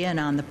also weigh in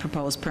on the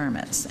proposed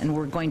permits, and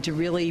we're going to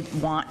really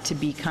want to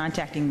be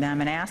contacting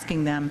them and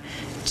asking them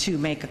to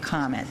make a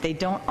comment. They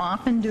don't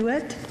often do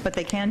it, but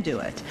they can do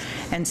it.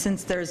 And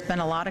since there's been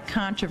a lot of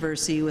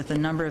controversy with a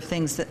number of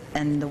things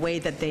and the way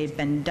that they've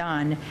been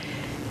done,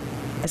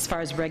 as far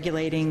as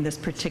regulating this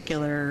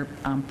particular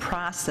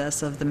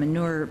process of the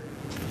manure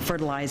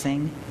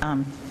fertilizing,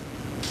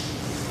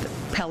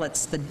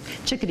 pellets, the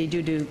chickadee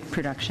doo-doo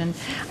production,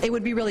 it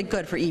would be really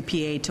good for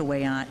EPA to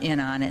weigh in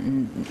on it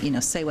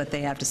and say what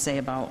they have to say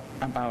about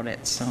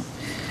it.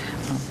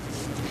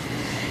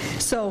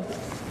 So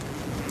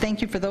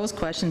thank you for those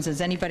questions. Does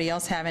anybody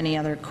else have any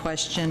other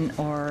question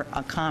or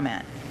a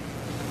comment?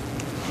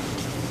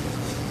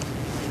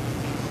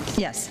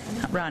 Yes,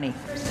 Ronnie.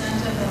 What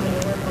percent of the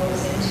manure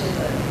goes into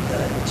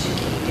the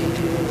chickadee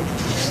doo-doo, and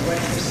what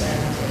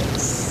percent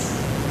is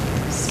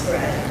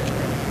spread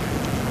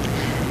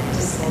or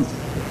disposed?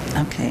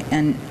 Okay,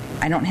 and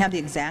I don't have the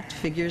exact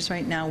figures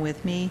right now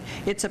with me.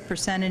 It's a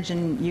percentage,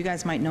 and you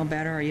guys might know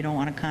better, or you don't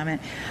want to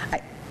comment.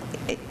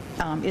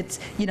 It's,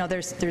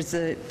 there's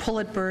the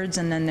pullet birds,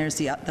 and then there's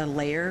the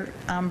layer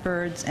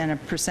birds, and a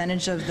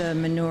percentage of the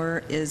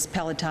manure is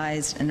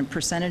pelletized, and a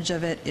percentage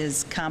of it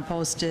is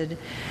composted.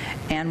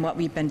 And what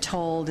we've been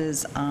told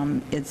is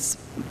it's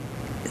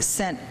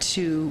sent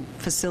to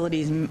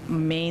facilities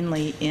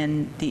mainly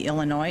in the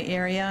Illinois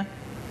area.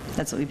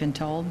 That's what we've been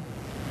told.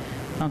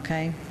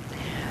 Okay.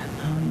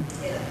 In a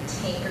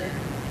tanker.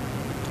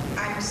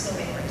 I'm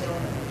assuming we're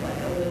doing like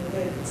a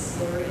liquid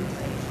slurry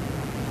type.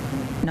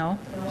 No?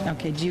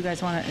 Okay, do you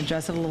guys want to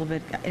address it a little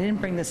bit? I didn't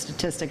bring the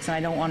statistics, and I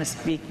don't want to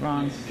speak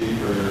wrong. Speak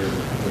for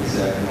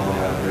exact amount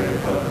out there,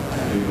 but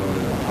I do know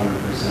that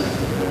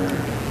 100% of their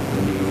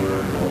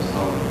manure goes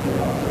out of their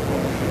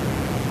watershed.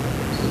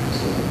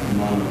 So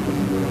none of the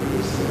manure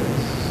is spread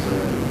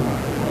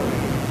throughout the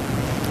watershed.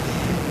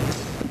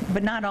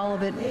 But not all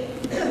of it,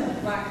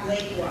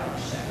 Lake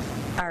watershed.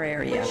 our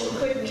area. Which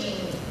could mean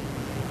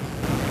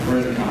We're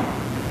in the county.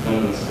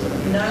 None of it's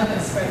spread. none of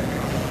it's spread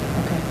throughout.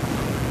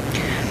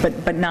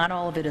 But not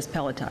all of it is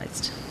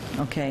pelletized,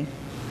 okay?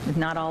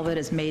 Not all of it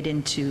is made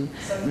into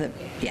the,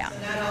 yeah. So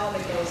not all of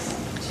it goes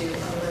to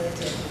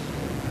unlimited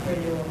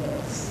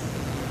renewables.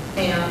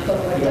 And, but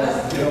what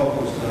does, It all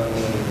goes down.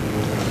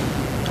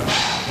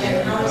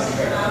 and how does it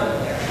come out of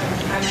there?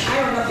 I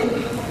don't know if you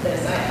know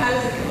this. How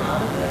does it come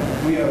out of there?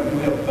 We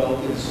have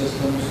belted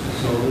systems,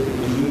 so the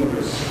manure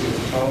is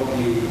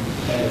probably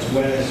at its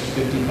wettest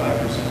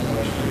 55%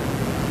 moisture.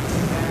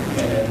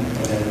 And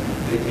then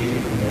they take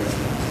it from there.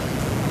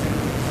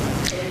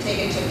 So we take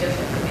it to a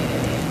different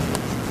community.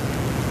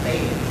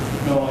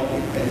 No, I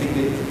think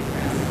that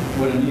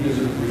what Anita's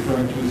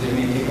referring to is they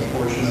may take a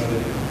portion of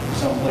it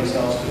someplace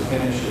else to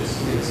finish its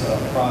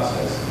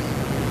process.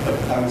 But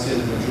I would say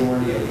the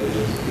majority of it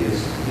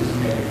is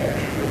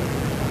manufactured.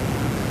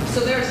 So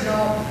there's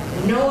no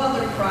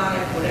other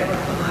product would ever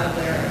come out of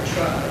there in a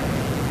truck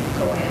and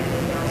go in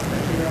and down the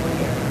country over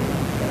here.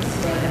 That's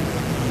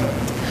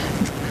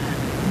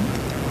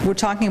right. We're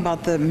talking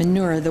about the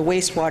manure, the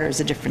wastewater is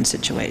a different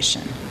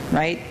situation,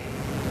 right?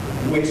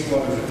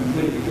 Wastewater is a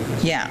completely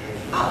different Yeah.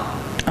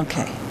 Oh,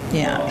 Okay,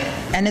 yeah.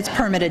 And it's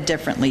permitted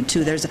differently,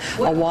 too. There's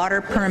a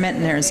water permit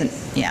and there's an,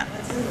 yeah.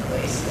 what's in the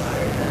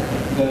wastewater then?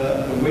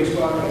 The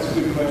wastewater, that's a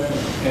good question.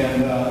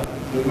 And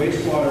the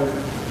wastewater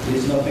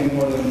is nothing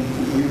more than,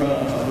 we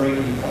run a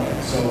breaking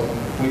plant. So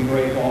we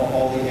break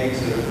all the eggs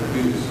that are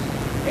produced.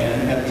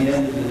 And at the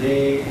end of the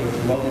day, or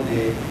throughout the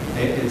day,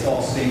 it's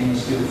all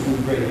stainless steel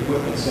food grade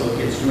equipment, so it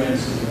gets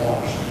rinsed and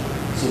washed.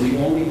 So the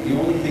only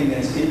thing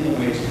that's in the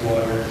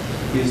wastewater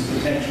is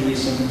potentially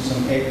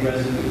some egg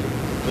residue.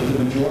 But the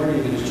majority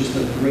of it is just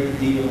a great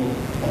deal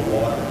of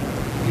water.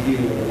 We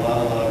deal with a lot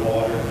of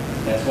water.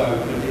 That's why we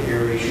put the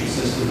aeration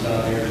systems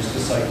on there just to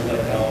cycle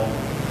that down.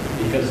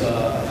 because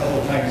a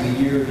couple of times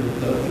a year,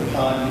 the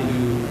pond can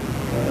do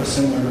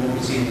similar to what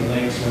we see in the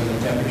lakes when the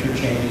temperature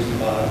changes, the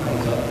bottom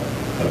comes up.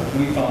 But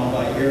we found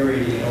by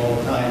aerating it all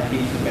the time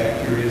keeps the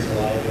bacteria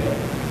alive in it.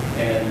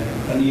 And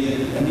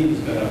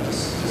Anita's been up to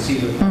see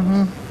the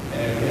ponds.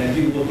 And if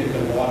you look at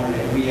the water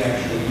that we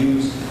actually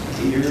use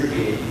to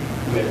irrigate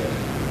with,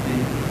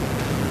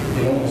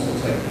 it almost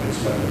looks like it's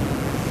swimming.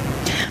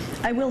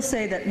 I will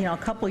say that, a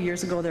couple of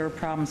years ago, there were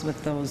problems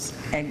with those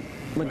egg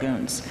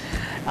lagoons.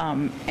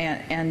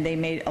 And they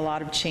made a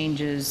lot of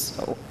changes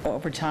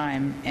over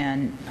time.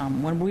 And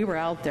when we were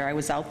out there, I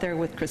was out there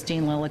with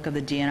Christine Lillick of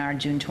the DNR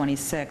June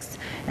 26th,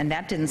 and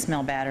that didn't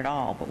smell bad at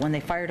all. But when they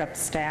fired up the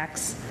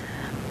stacks,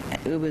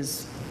 it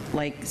was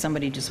like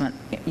somebody just went,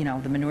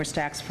 the manure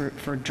stacks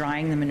for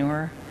drying the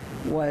manure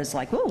was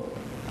like, whoa.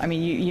 I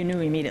mean, you knew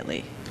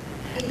immediately.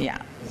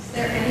 Yeah. Is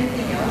there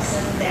anything else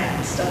in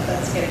that stuff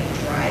that's getting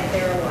dried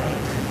there, like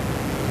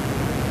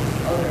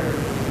other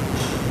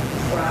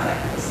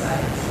product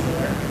besides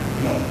manure?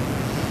 No,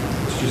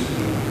 it's just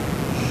manure.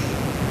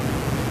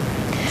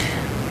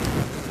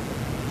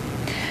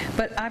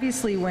 But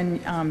obviously,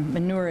 when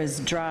manure is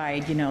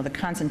dried, the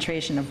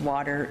concentration of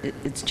water,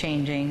 it's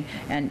changing,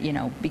 and,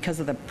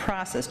 because of the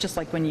process, just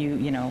like when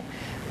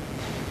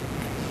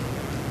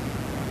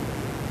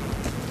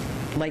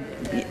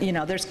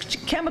there's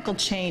chemical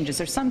changes.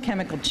 There's some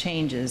chemical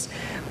changes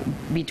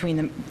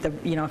between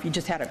if you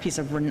just had a piece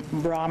of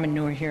raw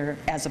manure here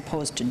as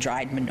opposed to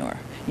dried manure,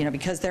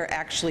 because they're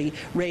actually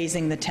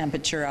raising the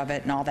temperature of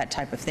it and all that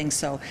type of thing.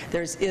 So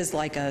there is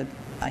like a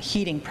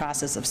heating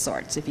process of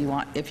sorts, if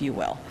you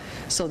will.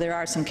 So there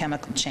are some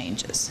chemical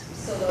changes.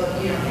 So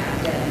you don't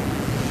have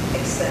to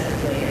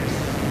extended layers.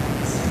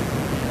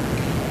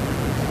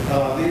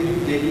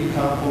 They do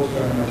compost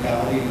our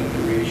mortality, but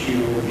the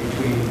ratio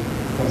between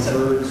from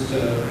birds to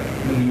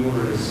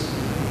manure is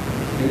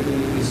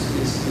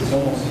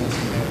almost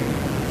insignificant.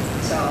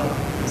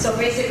 So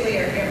basically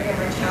your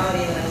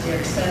mortality is your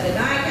extended. I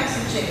have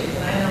some chickens,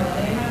 and I know when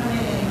they're not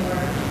laying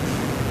anymore,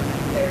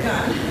 they're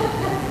done.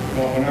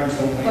 Well, when ours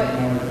don't lay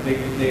anymore,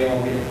 they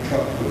all get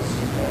trucked with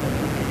some.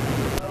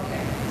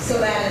 Okay, so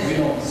that is,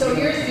 so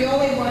here's the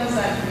only ones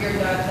that you're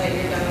done with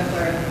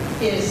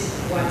is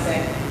ones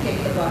that kick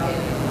the bucket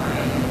in the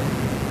line.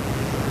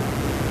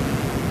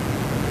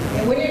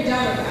 And when you're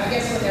done, I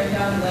guess when they're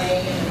done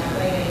laying and not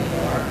laying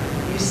anymore,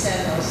 you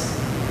send those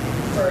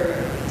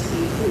to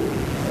be food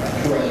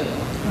for other people.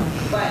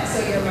 But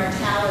so your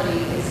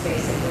mortality is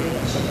basically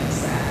the chickens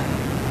that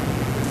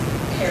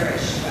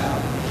perish while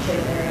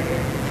they're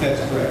here. That's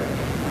correct.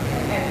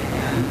 Okay,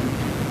 and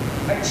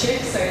our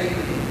chicks, are you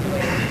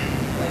doing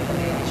like the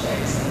male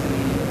chicks?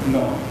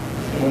 No.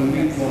 When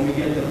we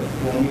get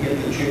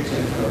the chicks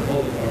into our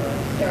poultry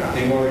farm,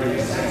 they've already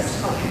been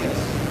sexed. Yes.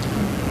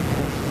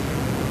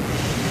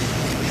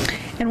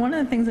 And one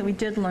of the things that we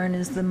did learn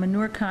is the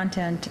manure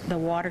content, the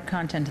water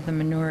content of the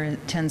manure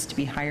tends to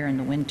be higher in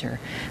the winter.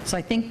 So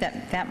I think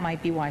that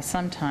might be why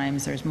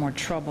sometimes there's more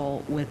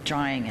trouble with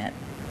drying it,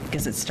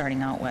 because it's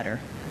starting out wetter.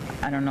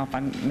 I don't know if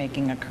I'm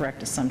making a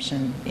correct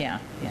assumption. Yeah.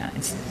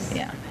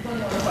 One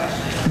more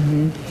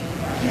question.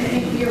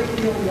 If your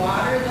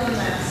water then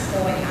that's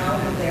going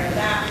out of there,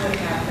 that would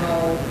have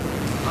no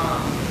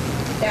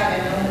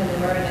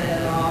manure in it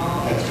at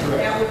all. That's correct.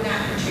 That would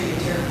not contribute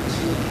to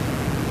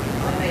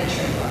a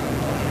nitrate level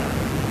going up.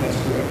 That's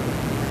correct.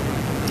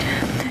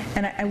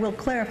 And I will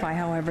clarify,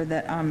 however,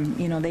 that,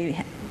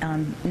 they,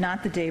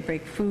 not the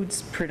Daybreak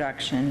Foods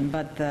production,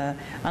 but the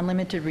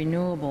Unlimited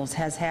Renewables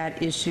has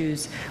had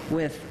issues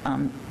with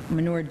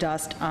manure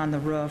dust on the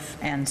roof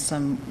and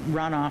some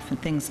runoff and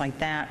things like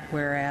that,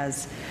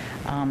 whereas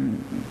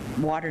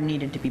water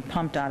needed to be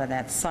pumped out of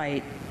that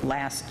site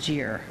last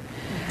year.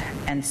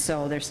 And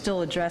so they're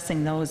still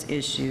addressing those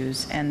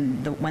issues.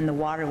 And when the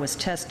water was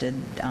tested,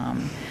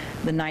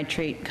 the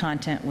nitrate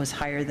content was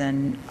higher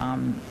than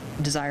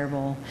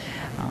desirable.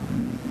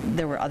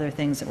 There were other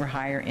things that were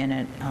higher in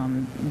it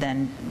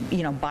than,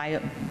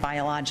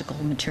 biological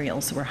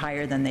materials were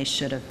higher than they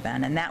should have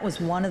been. And that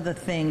was one of the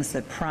things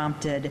that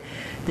prompted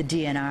the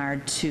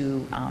DNR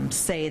to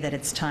say that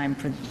it's time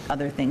for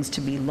other things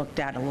to be looked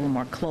at a little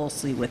more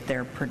closely with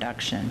their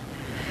production.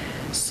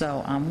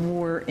 So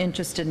we're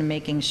interested in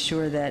making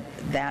sure that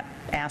that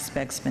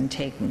aspect's been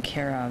taken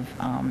care of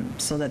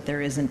so that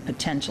there isn't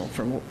potential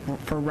for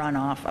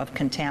runoff of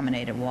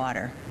contaminated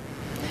water.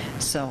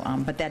 So,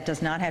 but that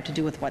does not have to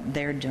do with what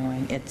they're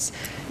doing. It's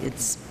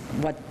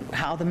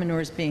how the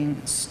manure is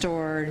being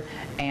stored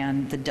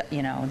and the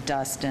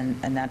dust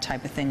and that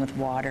type of thing with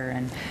water,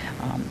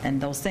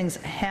 and those things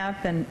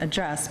have been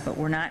addressed, but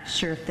we're not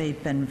sure if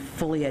they've been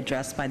fully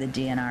addressed by the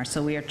DNR.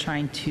 So we are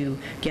trying to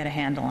get a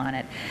handle on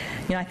it.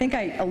 I think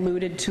I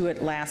alluded to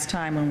it last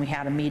time when we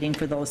had a meeting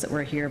for those that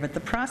were here, but the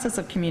process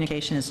of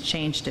communication has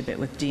changed a bit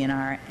with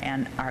DNR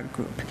and our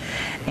group,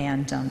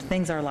 and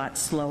things are a lot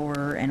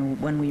slower. And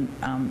when we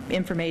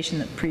information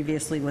that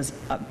previously was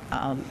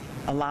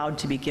allowed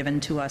to be given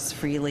to us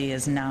freely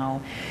is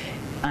now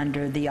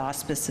under the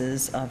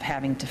auspices of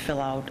having to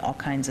fill out all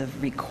kinds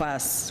of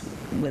requests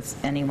with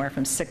anywhere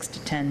from 6 to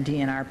 10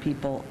 DNR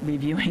people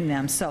reviewing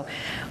them. So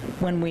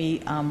when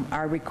we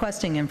are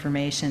requesting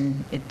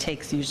information, it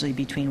takes usually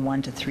between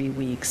 1 to 3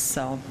 weeks.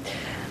 So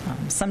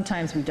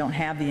sometimes we don't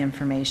have the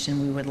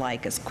information we would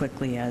like as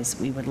quickly as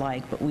we would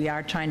like, but we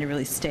are trying to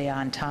really stay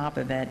on top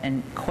of it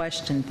and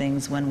question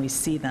things when we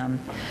see them,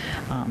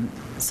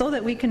 so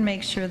that we can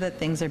make sure that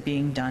things are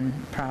being done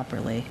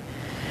properly.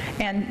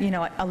 And, you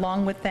know,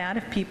 along with that,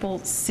 if people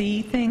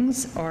see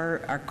things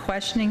or are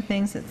questioning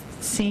things that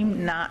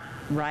seem not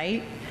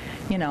right,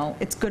 you know,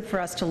 it's good for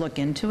us to look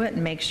into it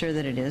and make sure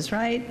that it is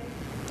right.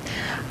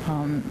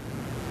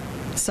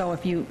 So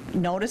if you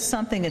notice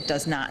something that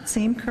does not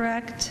seem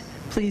correct,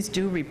 please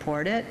do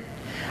report it.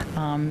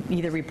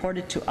 Either report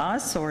it to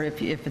us, or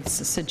if it's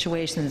a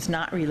situation that's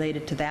not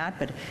related to that,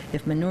 but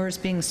if manure is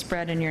being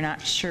spread and you're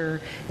not sure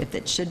if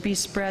it should be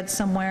spread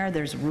somewhere,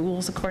 there's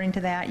rules according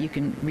to that. You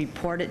can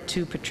report it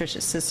to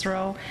Patricia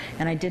Cicero,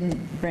 and I didn't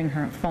bring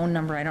her phone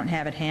number, I don't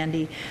have it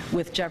handy,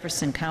 with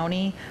Jefferson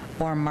County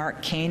or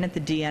Mark Kane at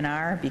the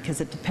DNR,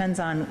 because it depends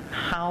on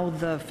how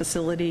the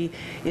facility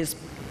is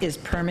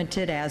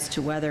permitted as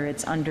to whether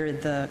it's under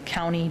the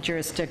county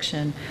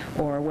jurisdiction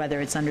or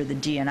whether it's under the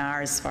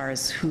DNR, as far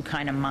as who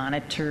kind of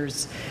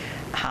monitors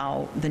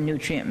how the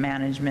nutrient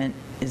management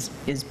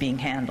is being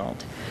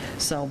handled.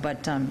 So,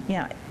 but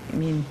yeah, I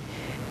mean,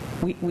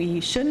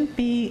 we shouldn't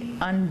be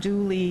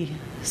unduly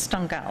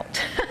stunk out.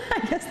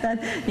 I guess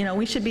that, you know,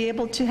 we should be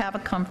able to have a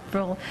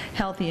comfortable,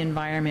 healthy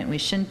environment. We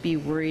shouldn't be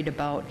worried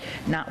about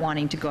not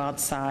wanting to go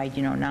outside,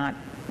 you know, not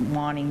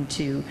wanting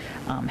to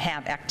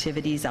have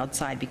activities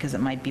outside because it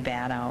might be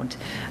bad out,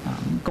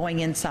 going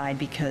inside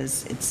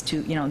because it's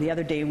too, you know, the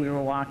other day we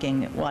were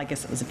walking, well, I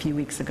guess it was a few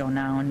weeks ago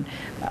now, and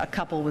a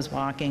couple was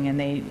walking, and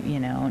they, you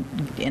know,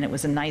 and it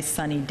was a nice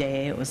sunny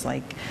day. It was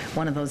like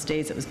one of those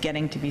days it was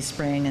getting to be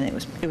spring, and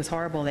it was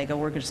horrible. They go,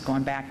 we're just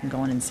going back and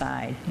going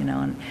inside, you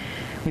know, and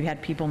we've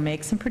had people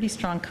make some pretty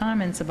strong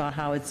comments about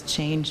how it's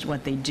changed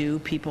what they do.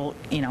 People,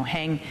 you know,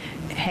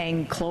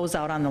 hang clothes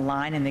out on the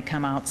line and they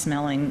come out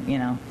smelling, you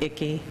know,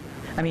 icky.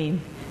 I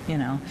mean, you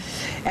know,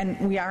 and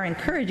we are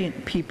encouraging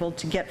people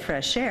to get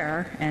fresh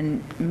air,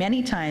 and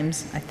many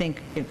times, I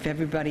think if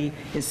everybody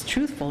is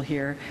truthful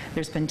here,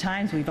 there's been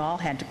times we've all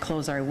had to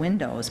close our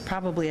windows,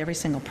 probably every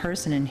single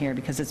person in here,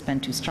 because it's been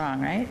too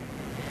strong, right?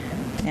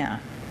 Yeah,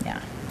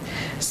 yeah.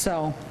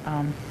 So,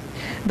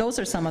 those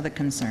are some of the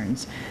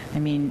concerns. I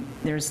mean,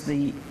 there's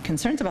the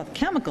concerns about the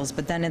chemicals,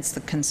 but then it's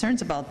the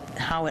concerns about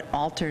how it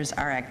alters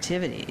our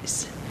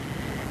activities.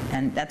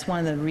 And that's one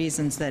of the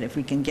reasons that if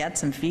we can get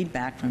some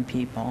feedback from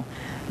people,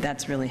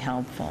 that's really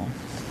helpful.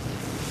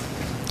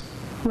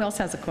 Who else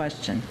has a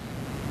question?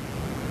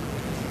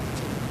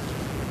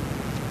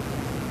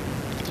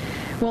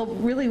 Well,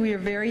 really, we are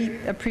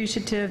very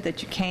appreciative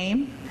that you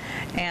came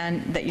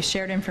and that you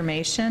shared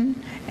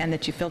information and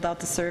that you filled out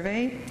the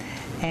survey.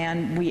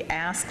 And we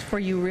ask for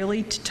you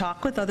really to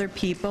talk with other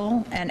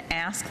people and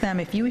ask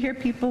them, if you hear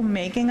people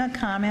making a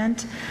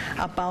comment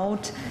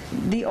about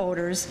the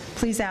odors,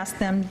 please ask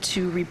them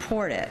to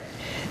report it.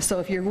 So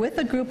if you're with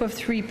a group of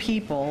 3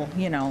 people,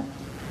 you know,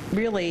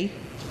 really,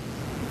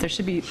 there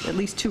should be at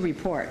least 2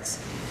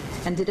 reports.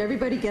 And did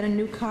everybody get a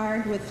new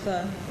card with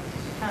the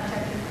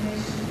contact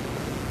information?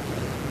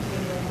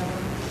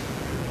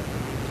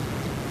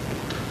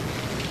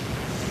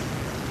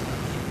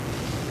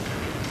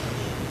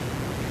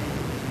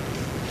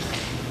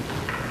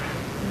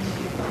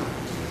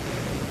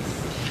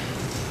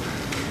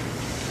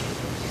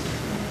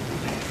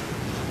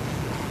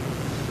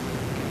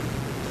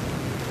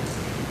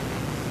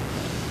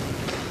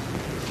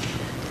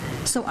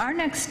 So our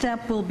next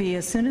step will be,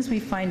 as soon as we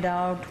find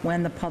out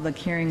when the public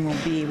hearing will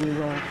be, we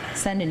will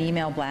send an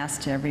email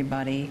blast to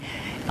everybody.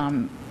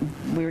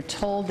 We're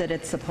told that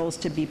it's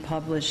supposed to be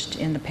published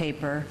in the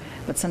paper,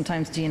 but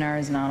sometimes DNR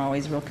is not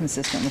always real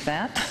consistent with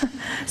that.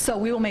 So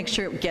we will make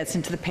sure it gets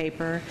into the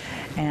paper,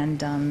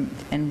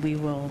 and we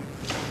will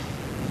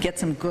get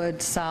some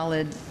good,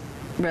 solid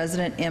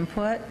resident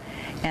input.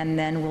 And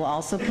then we'll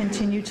also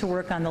continue to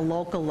work on the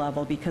local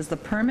level, because the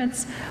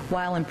permits,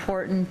 while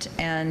important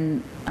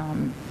and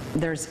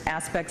there's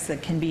aspects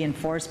that can be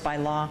enforced by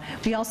law,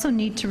 we also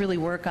need to really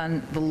work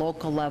on the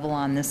local level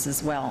on this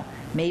as well.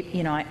 Maybe,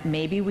 you know,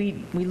 maybe we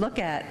look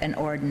at an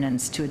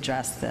ordinance to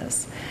address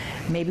this.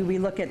 Maybe we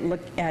look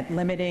at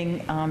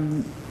limiting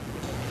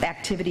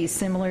activities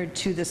similar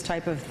to this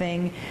type of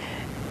thing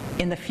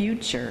in the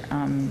future.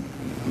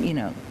 You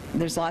know,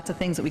 there's lots of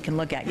things that we can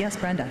look at. Yes,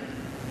 Brenda?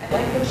 I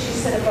like what she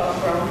said about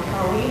Brown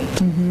County.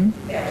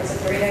 That was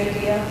a great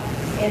idea.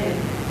 And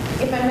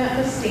if I'm not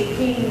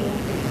mistaken,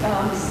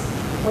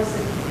 was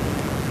it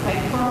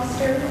Mike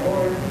Foster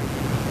or,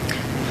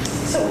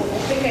 so I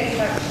think I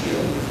talked to you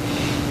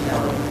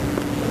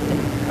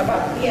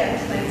about,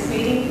 tonight's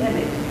meeting, and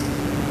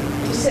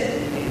you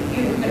said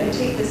you were going to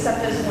take this up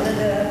as one of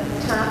the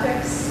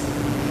topics.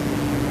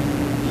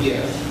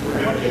 Yes,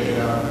 we're going to take it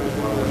up as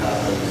one of the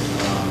topics.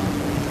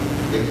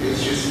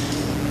 It's just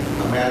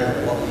a matter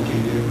of what we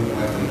can do and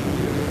what we can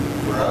do.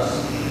 For us,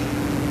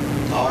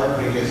 Our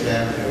biggest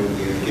avenue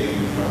is getting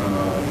in front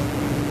of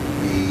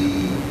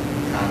the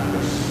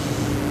Congress,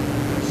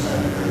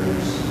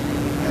 senators,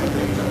 and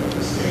things up at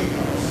the State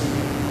House.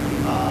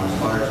 As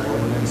far as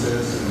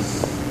ordinances,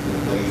 since the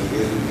place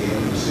is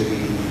within the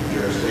city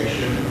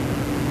jurisdiction,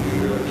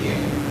 we really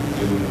can't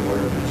do an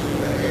ordinance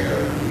with the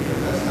air because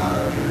that's not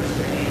our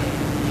jurisdiction.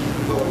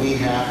 But we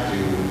have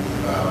to,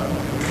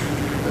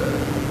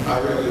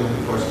 our really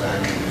only course of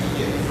action is to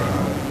get in front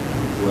of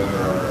whoever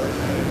our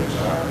representatives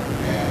are.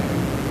 And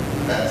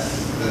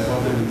that's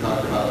one thing we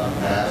talked about in the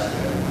past,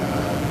 and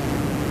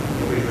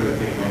nobody's really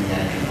taken any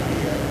action on it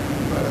yet,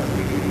 but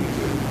we do need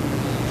to.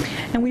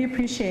 And we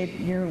appreciate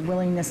your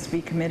willingness to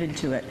be committed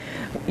to it.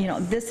 You know,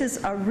 this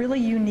is a really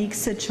unique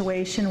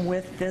situation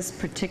with this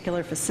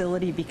particular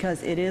facility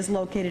because it is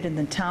located in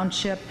the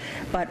township,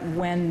 but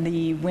when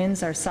the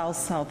winds are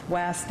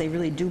south-southwest, they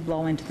really do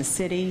blow into the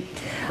city,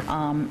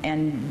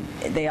 and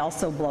they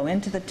also blow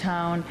into the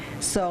town.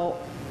 So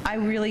I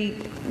really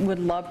would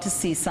love to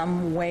see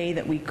some way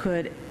that we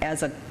could,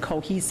 as a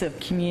cohesive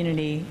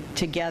community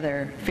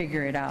together,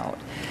 figure it out,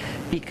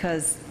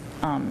 because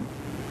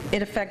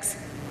it affects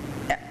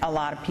a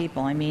lot of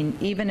people. I mean,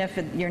 even if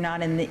you're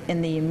not in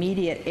the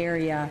immediate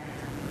area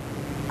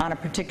on a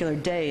particular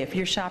day, if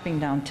you're shopping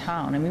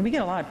downtown, I mean, we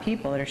get a lot of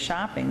people that are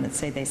shopping that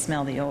say they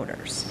smell the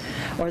odors,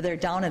 or they're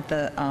down at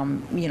the,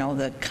 you know,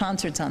 the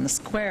concerts on the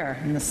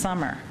square in the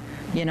summer,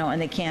 you know,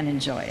 and they can't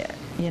enjoy it.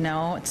 You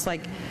know, it's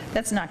like,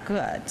 that's not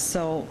good.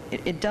 So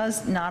it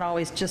does not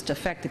always just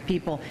affect the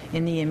people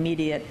in the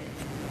immediate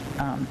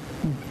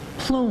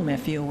plume,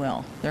 if you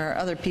will. There are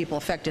other people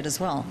affected as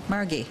well.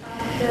 Margie.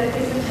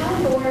 Is the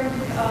town board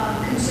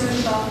concerned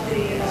about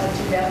the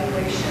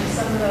devaluation of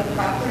some of the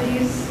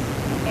properties?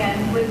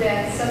 And would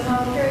that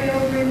somehow carry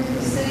over into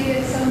the city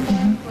at some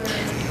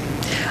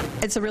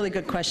point? It's a really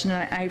good question.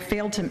 I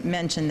failed to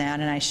mention that,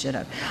 and I should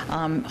have.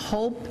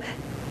 Hope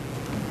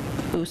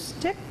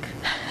Ustic?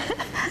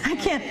 I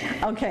can't,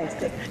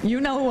 okay, you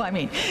know who I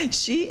mean.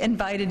 She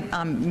invited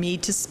me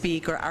to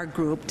speak, or our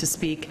group to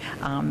speak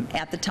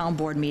at the town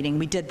board meeting.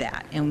 We did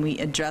that, and we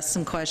addressed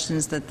some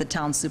questions that the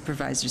town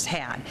supervisors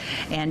had.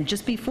 And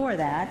just before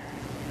that,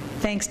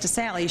 thanks to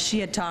Sally, she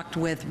had talked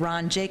with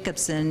Ron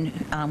Jacobson,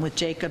 with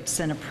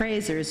Jacobson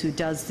Appraisers, who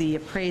does the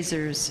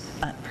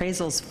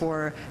appraisals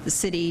for the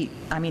city,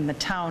 I mean the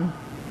town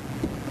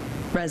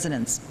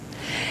residents.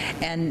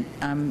 And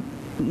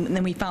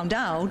then we found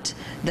out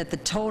that the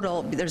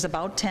total, there's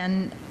about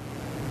 10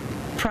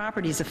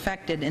 properties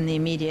affected in the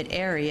immediate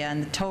area,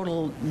 and the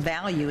total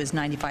value is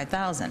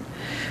 $95,000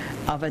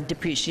 of a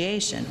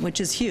depreciation, which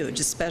is huge,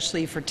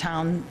 especially for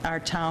town. Our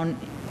town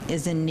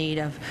is in need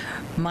of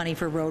money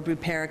for road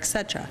repair,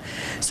 etc.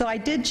 So I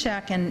did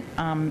check, and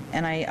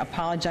I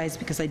apologize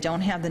because I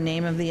don't have the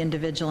name of the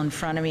individual in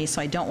front of me,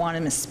 so I don't want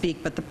to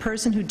misspeak, but the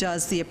person who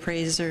does the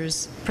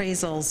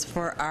appraisals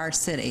for our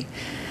city,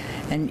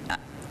 and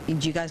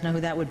do you guys know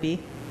who that would be?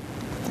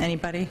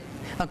 Anybody?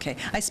 Okay,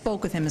 I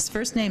spoke with him. His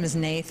first name is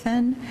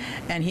Nathan,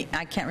 and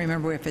I can't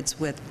remember if it's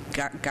with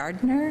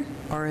Gardner,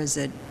 or is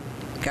it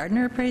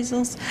Gardner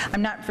Appraisals?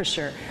 I'm not for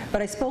sure.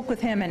 But I spoke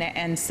with him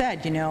and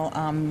said, you know,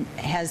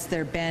 has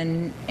there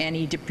been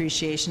any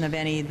depreciation of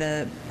any of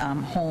the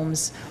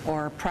homes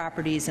or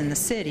properties in the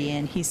city?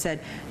 And he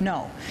said,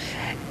 no.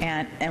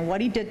 And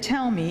what he did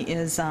tell me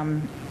is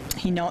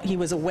he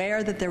was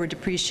aware that there were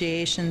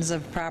depreciations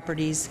of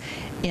properties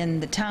in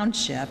the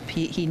township.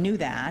 He knew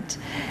that,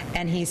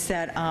 and he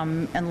said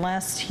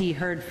unless he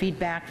heard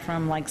feedback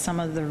from like some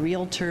of the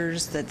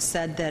realtors that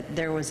said that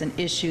there was an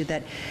issue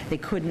that they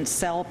couldn't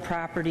sell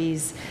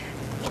properties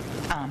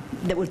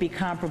that would be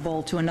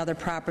comparable to another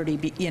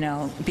property, you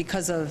know,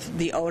 because of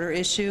the odor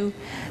issue,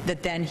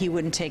 that then he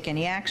wouldn't take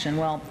any action.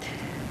 Well,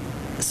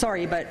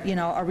 sorry, but you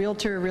know, a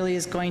realtor really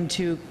is going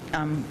to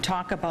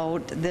talk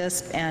about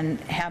this and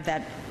have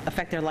that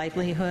affect their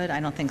livelihood? I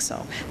don't think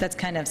so. That's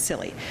kind of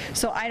silly.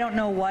 So I don't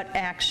know what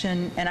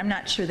action, and I'm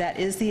not sure that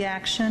is the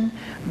action,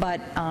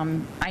 but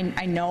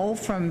I know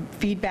from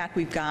feedback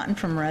we've gotten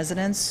from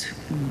residents,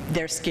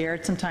 they're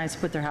scared sometimes to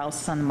put their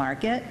houses on the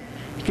market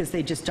because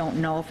they just don't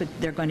know if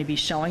they're going to be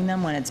showing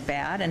them when it's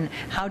bad. And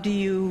how do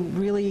you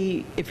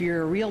really, if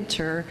you're a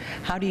realtor,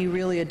 how do you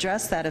really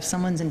address that if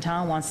someone's in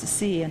town wants to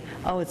see, and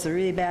oh, it's a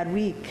really bad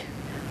week,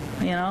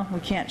 you know,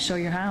 we can't show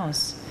your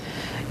house.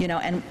 You know,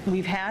 and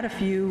we've had a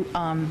few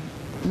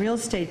real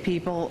estate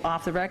people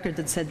off the record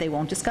that said they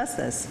won't discuss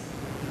this.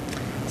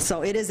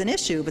 So it is an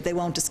issue, but they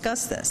won't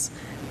discuss this.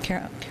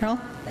 Carol?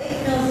 Lake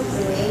Mills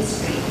is a Main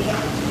Street.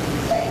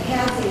 It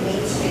has a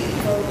Main Street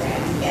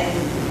program, and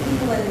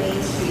people in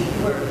Main Street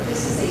work.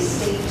 This is a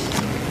state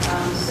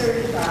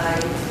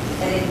certified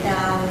and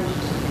endowed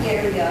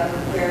area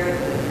where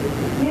the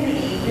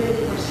community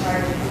really works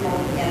hard to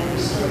promote and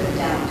restore the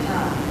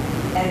downtown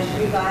and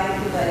to revive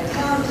the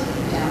town to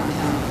the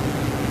downtown.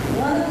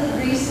 One of the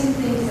recent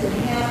things that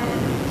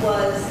happened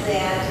was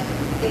that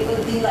it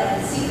would be like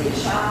a secret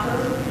shopper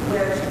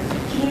where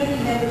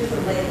community members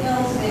from Lake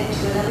Mills went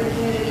to another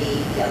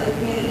community, the other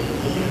community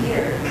came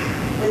here.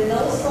 When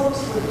those folks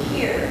folks were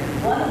here,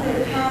 one of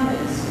their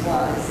comments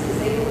was, as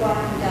they were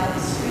walking down the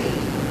street,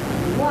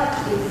 what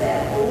is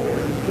that odor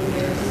in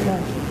your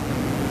community?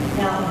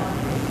 Now,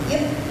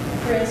 if,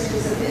 for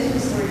instance, a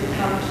business were to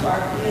come to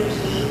our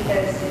community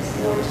as an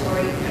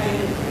exploratory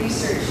kind of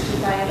research to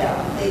find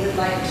out if they would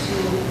like to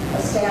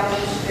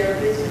establish their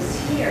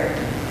business here,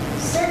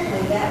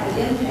 certainly that would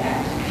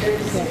impact their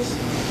decision.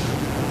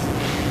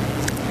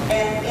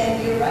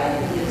 And you're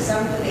right, Leah,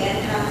 some of the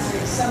band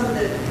concerts, some of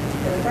the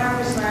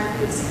farmers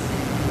markets,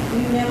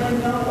 you never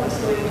know what's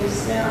going to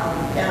smell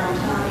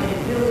downtown, and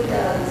it really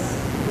does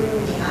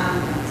ruin the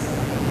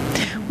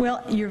ambiance.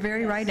 Well, you're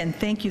very right, and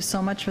thank you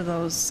so much for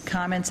those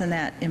comments and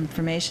that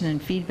information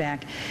and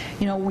feedback.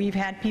 You know, we've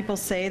had people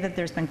say that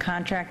there's been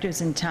contractors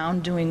in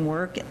town doing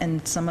work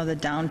in some of the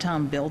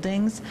downtown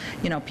buildings,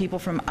 you know, people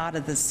from out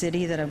of the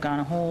city that have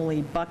gone,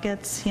 holy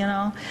buckets, you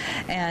know,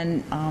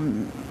 and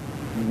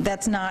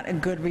that's not a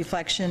good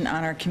reflection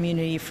on our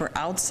community for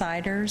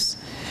outsiders.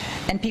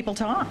 And people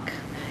talk.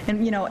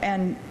 And, you know,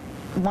 and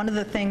one of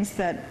the things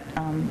that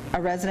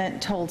a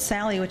resident told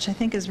Sally, which I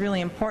think is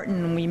really important,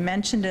 and we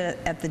mentioned it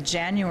at the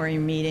January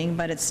meeting,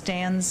 but it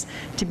stands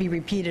to be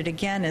repeated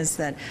again, is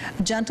that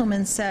a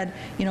gentleman said,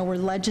 you know, we're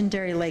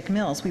legendary Lake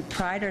Mills. We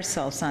pride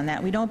ourselves on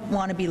that. We don't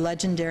want to be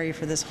legendary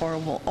for this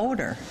horrible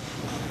odor,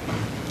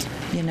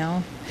 you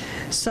know?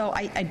 So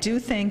I do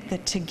think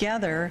that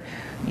together,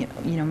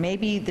 you know,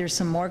 maybe there's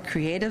some more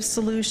creative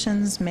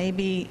solutions,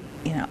 maybe,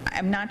 you know,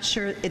 I'm not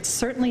sure, it's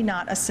certainly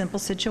not a simple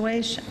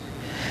situation.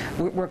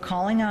 We're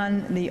calling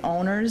on the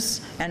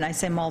owners, and I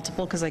say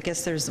multiple because I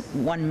guess there's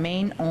one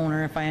main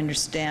owner, if I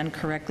understand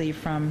correctly,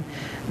 from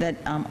that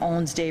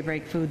owns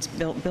Daybreak Foods,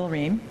 Bill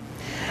Ream,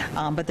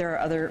 but there are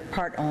other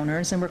part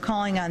owners, and we're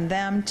calling on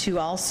them to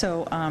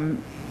also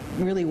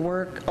really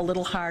work a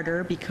little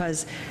harder,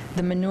 because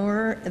the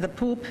manure, the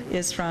poop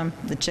is from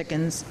the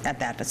chickens at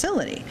that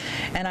facility.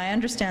 And I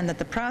understand that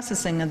the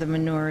processing of the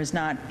manure is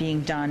not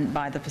being done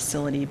by the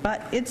facility,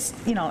 but it's,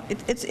 you know,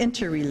 it's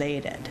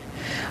interrelated.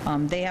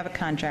 They have a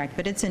contract,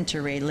 but it's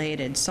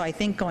interrelated. So I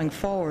think going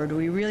forward,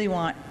 we really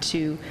want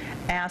to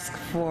ask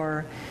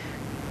for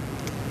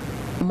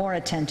more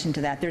attention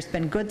to that. There's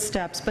been good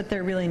steps, but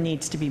there really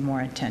needs to be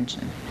more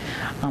attention.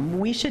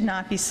 We should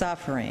not be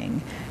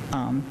suffering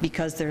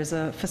because there's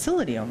a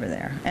facility over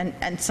there.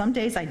 And some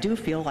days I do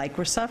feel like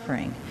we're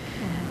suffering.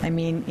 I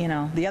mean, you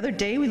know, the other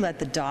day we let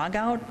the dog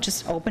out,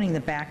 just opening the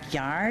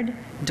backyard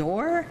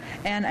door,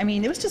 and I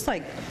mean, it was just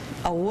like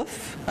a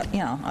woof, you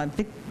know, a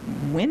big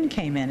wind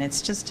came in.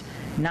 It's just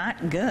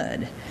not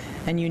good.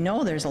 And you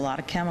know there's a lot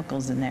of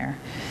chemicals in there.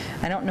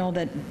 I don't know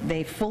that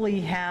they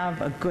fully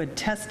have a good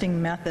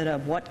testing method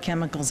of what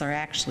chemicals are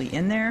actually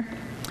in there.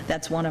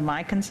 That's one of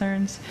my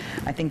concerns.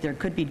 I think there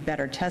could be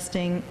better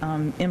testing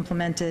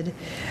implemented,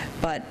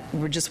 but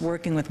we're just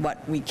working with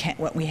what we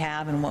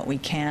have and what we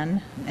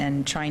can,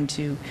 and trying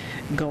to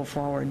go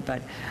forward.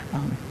 But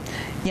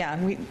yeah,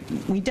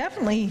 we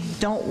definitely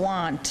don't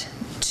want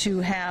to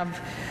have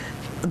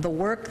the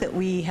work that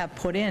we have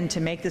put in to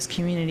make this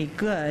community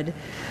good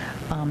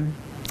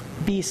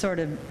be sort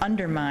of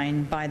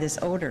undermined by this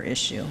odor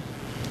issue.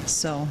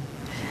 So,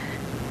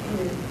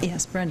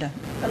 yes, Brenda.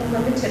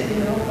 Unlimited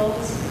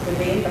Renewables, were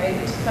they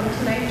invited to come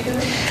tonight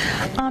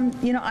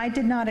too? You know, I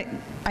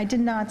did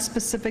not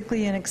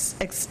specifically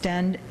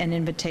extend an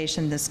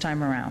invitation this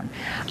time around.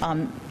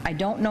 I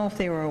don't know if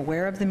they were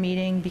aware of the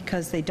meeting,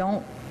 because they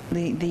don't.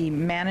 The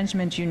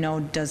management, you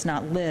know, does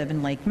not live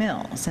in Lake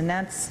Mills, and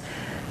that's,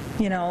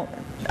 you know,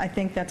 I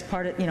think that's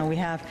part of, you know, we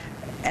have.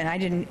 And I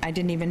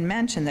didn't even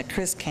mention that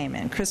Chris came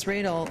in. Chris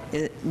Radel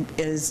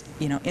is,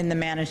 you know, in the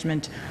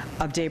management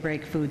of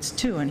Daybreak Foods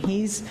too, and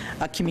he's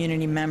a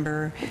community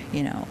member,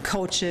 you know,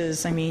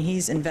 coaches. I mean,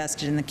 he's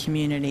invested in the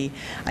community.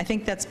 I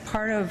think that's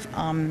part of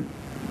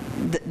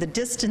the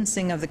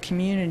distancing of the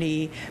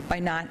community by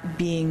not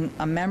being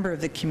a member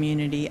of the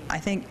community, I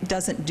think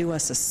doesn't do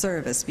us a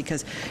service,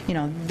 because, you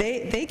know,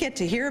 they get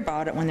to hear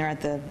about it when they're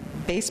at the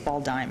baseball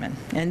diamond,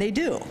 and they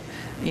do,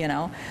 you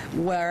know,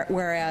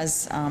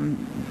 whereas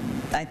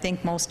I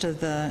think most of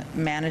the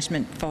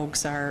management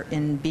folks are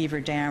in Beaver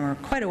Dam or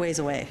quite a ways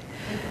away.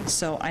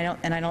 So I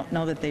don't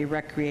know that they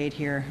recreate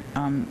here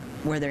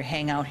where they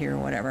hang out here or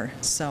whatever.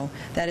 So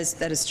that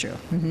is true.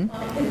 Mm-hmm.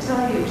 I can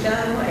tell you,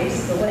 John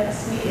Weiss, the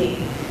last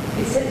meeting,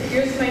 he said,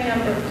 here's my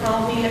number,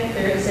 call me if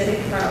there is any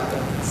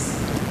problems.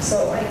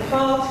 So I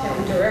called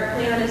him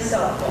directly on his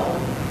cell phone.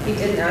 He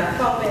did not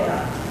call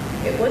back.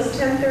 It was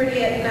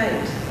 10:30 at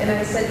night, and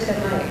I said to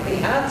him,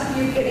 the odds of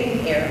you getting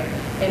here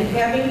and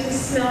having to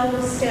smell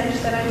the stench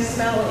that I'm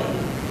smelling,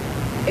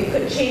 it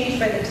could change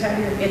by the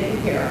time you're getting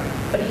here.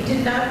 But he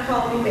did not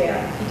call me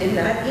back. He did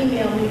not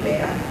email me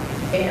back.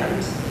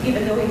 And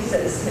even though he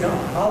says, you know,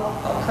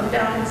 I'll come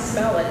down and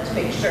smell it to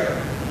make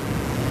sure.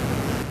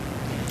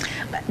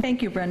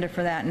 Thank you, Brenda,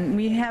 for that. And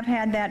we have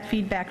had that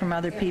feedback from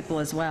other people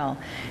as well.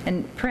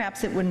 And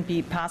perhaps it wouldn't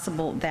be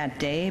possible that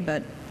day,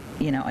 but,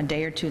 you know, a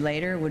day or two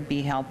later would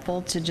be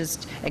helpful to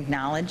just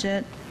acknowledge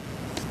it.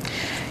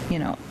 You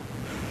know,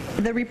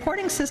 the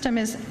reporting system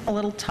is a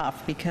little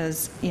tough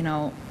because, you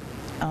know,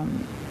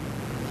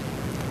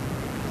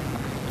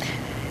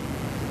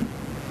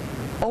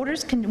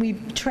 odors can, we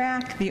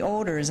track the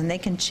odors, and they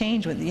can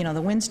change with, you know,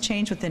 the winds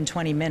change within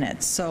 20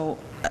 minutes. So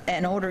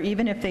an odor,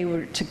 even if they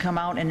were to come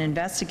out and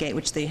investigate,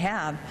 which they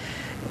have,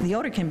 the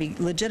odor can be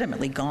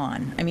legitimately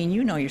gone. I mean,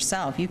 you know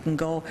yourself, you can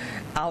go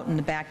out in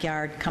the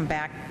backyard, come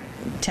back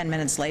 10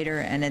 minutes later,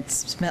 and it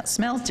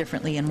smells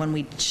differently. And when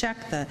we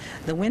check,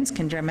 the winds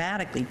can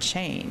dramatically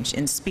change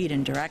in speed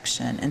and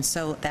direction. And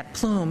so that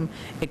plume,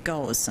 it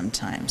goes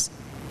sometimes.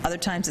 Other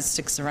times it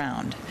sticks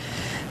around.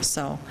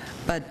 So,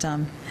 but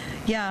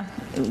yeah,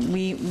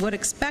 we would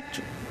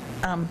expect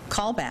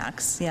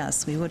callbacks.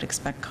 Yes, we would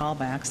expect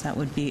callbacks. That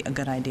would be a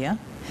good idea.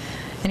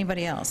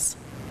 Anybody else?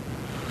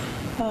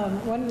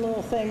 One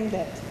little thing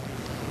that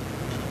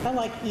I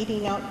like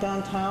eating out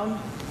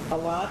downtown a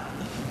lot,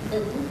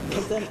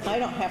 because then I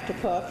don't have to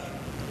cook,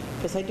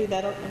 because I do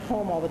that at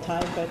home all the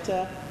time.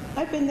 But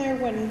I've been there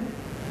when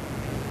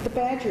the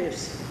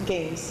Badgers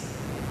games,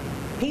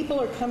 people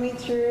are coming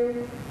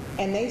through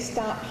and they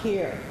stop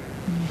here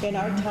in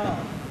our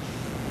town.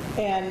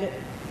 And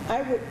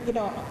I would, you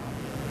know,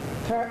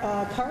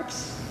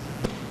 Carps,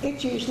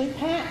 it's usually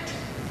packed,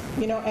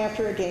 you know,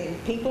 after a game.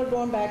 People are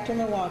going back to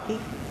Milwaukee,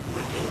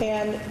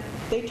 and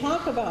they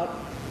talk about,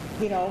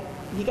 you know,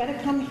 you got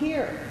to come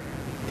here.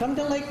 Come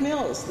to Lake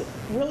Mills.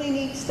 Really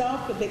neat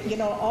stuff, you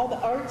know, all the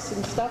arts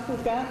and stuff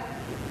we've got.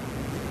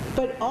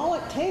 But all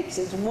it takes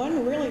is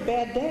one really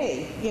bad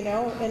day, you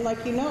know, and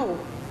like, you know,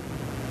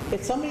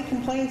 if somebody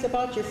complains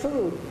about your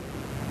food,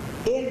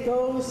 it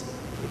goes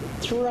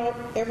throughout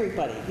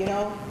everybody, you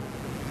know.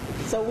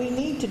 So we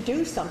need to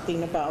do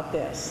something about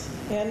this.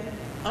 And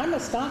I'm a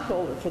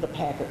stockholder for the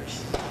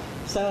Packers.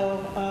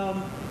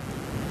 So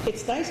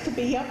it's nice to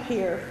be up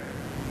here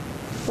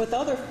with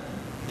other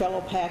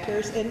fellow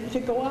Packers and to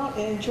go out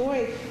and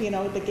enjoy, you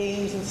know, the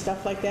games and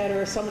stuff like that,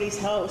 or somebody's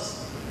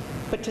house.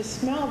 But to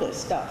smell this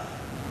stuff,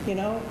 you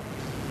know,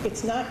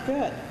 it's not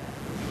good.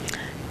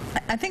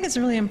 I think it's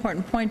a really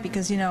important point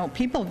because, you know,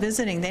 people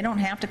visiting, they don't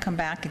have to come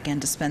back again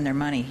to spend their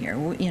money here.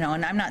 You know,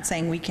 and I'm not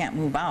saying we can't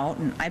move out,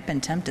 and I've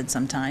been tempted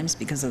sometimes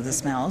because of the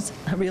smells,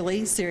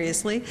 really,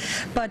 seriously.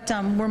 But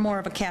we're more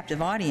of a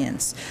captive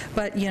audience.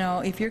 But, you know,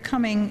 if you're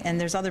coming and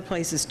there's other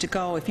places to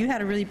go, if you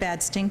had a really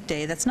bad stink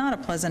day, that's not a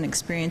pleasant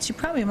experience. You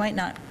probably might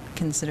not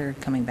consider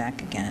coming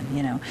back again,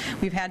 you know.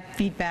 We've had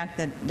feedback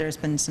that there's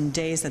been some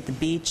days at the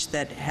beach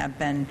that have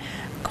been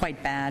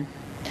quite bad.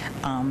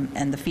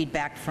 And the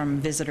feedback from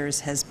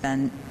visitors has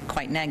been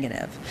quite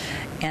negative.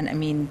 And I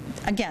mean,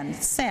 again,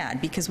 it's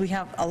sad because we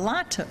have a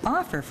lot to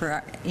offer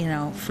for, you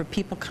know, for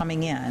people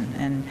coming in.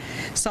 And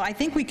so I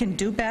think we can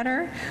do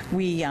better.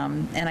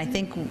 And I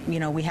think, you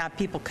know, we have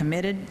people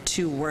committed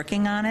to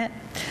working on it.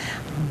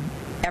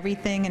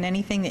 Everything and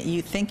anything that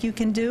you think you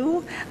can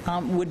do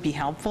would be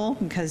helpful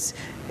because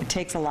it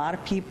takes a lot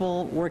of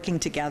people working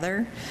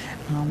together.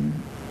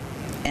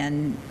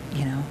 And,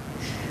 you know,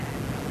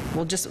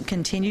 we'll just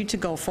continue to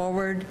go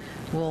forward.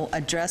 We'll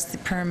address the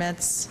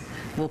permits.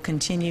 We'll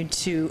continue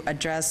to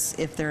address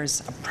if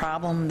there's a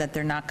problem that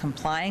they're not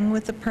complying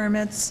with the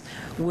permits.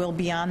 We'll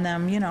be on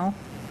them, you know.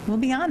 We'll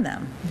be on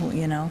them,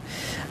 you know.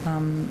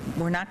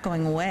 We're not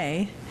going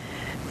away.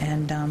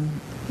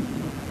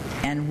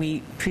 And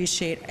we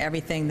appreciate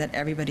everything that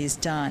everybody's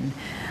done.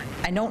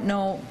 I don't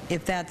know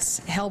if that's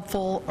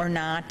helpful or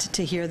not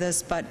to hear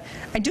this, but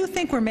I do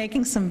think we're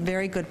making some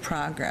very good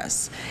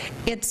progress.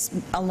 It's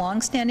a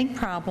long-standing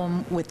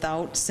problem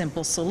without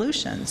simple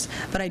solutions,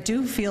 but I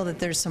do feel that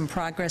there's some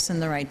progress in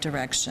the right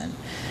direction.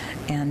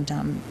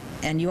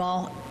 And you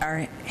all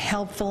are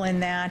helpful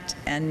in that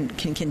and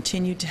can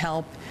continue to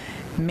help.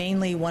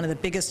 Mainly, one of the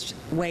biggest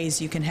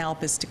ways you can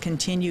help is to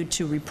continue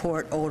to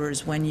report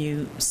odors when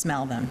you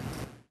smell them.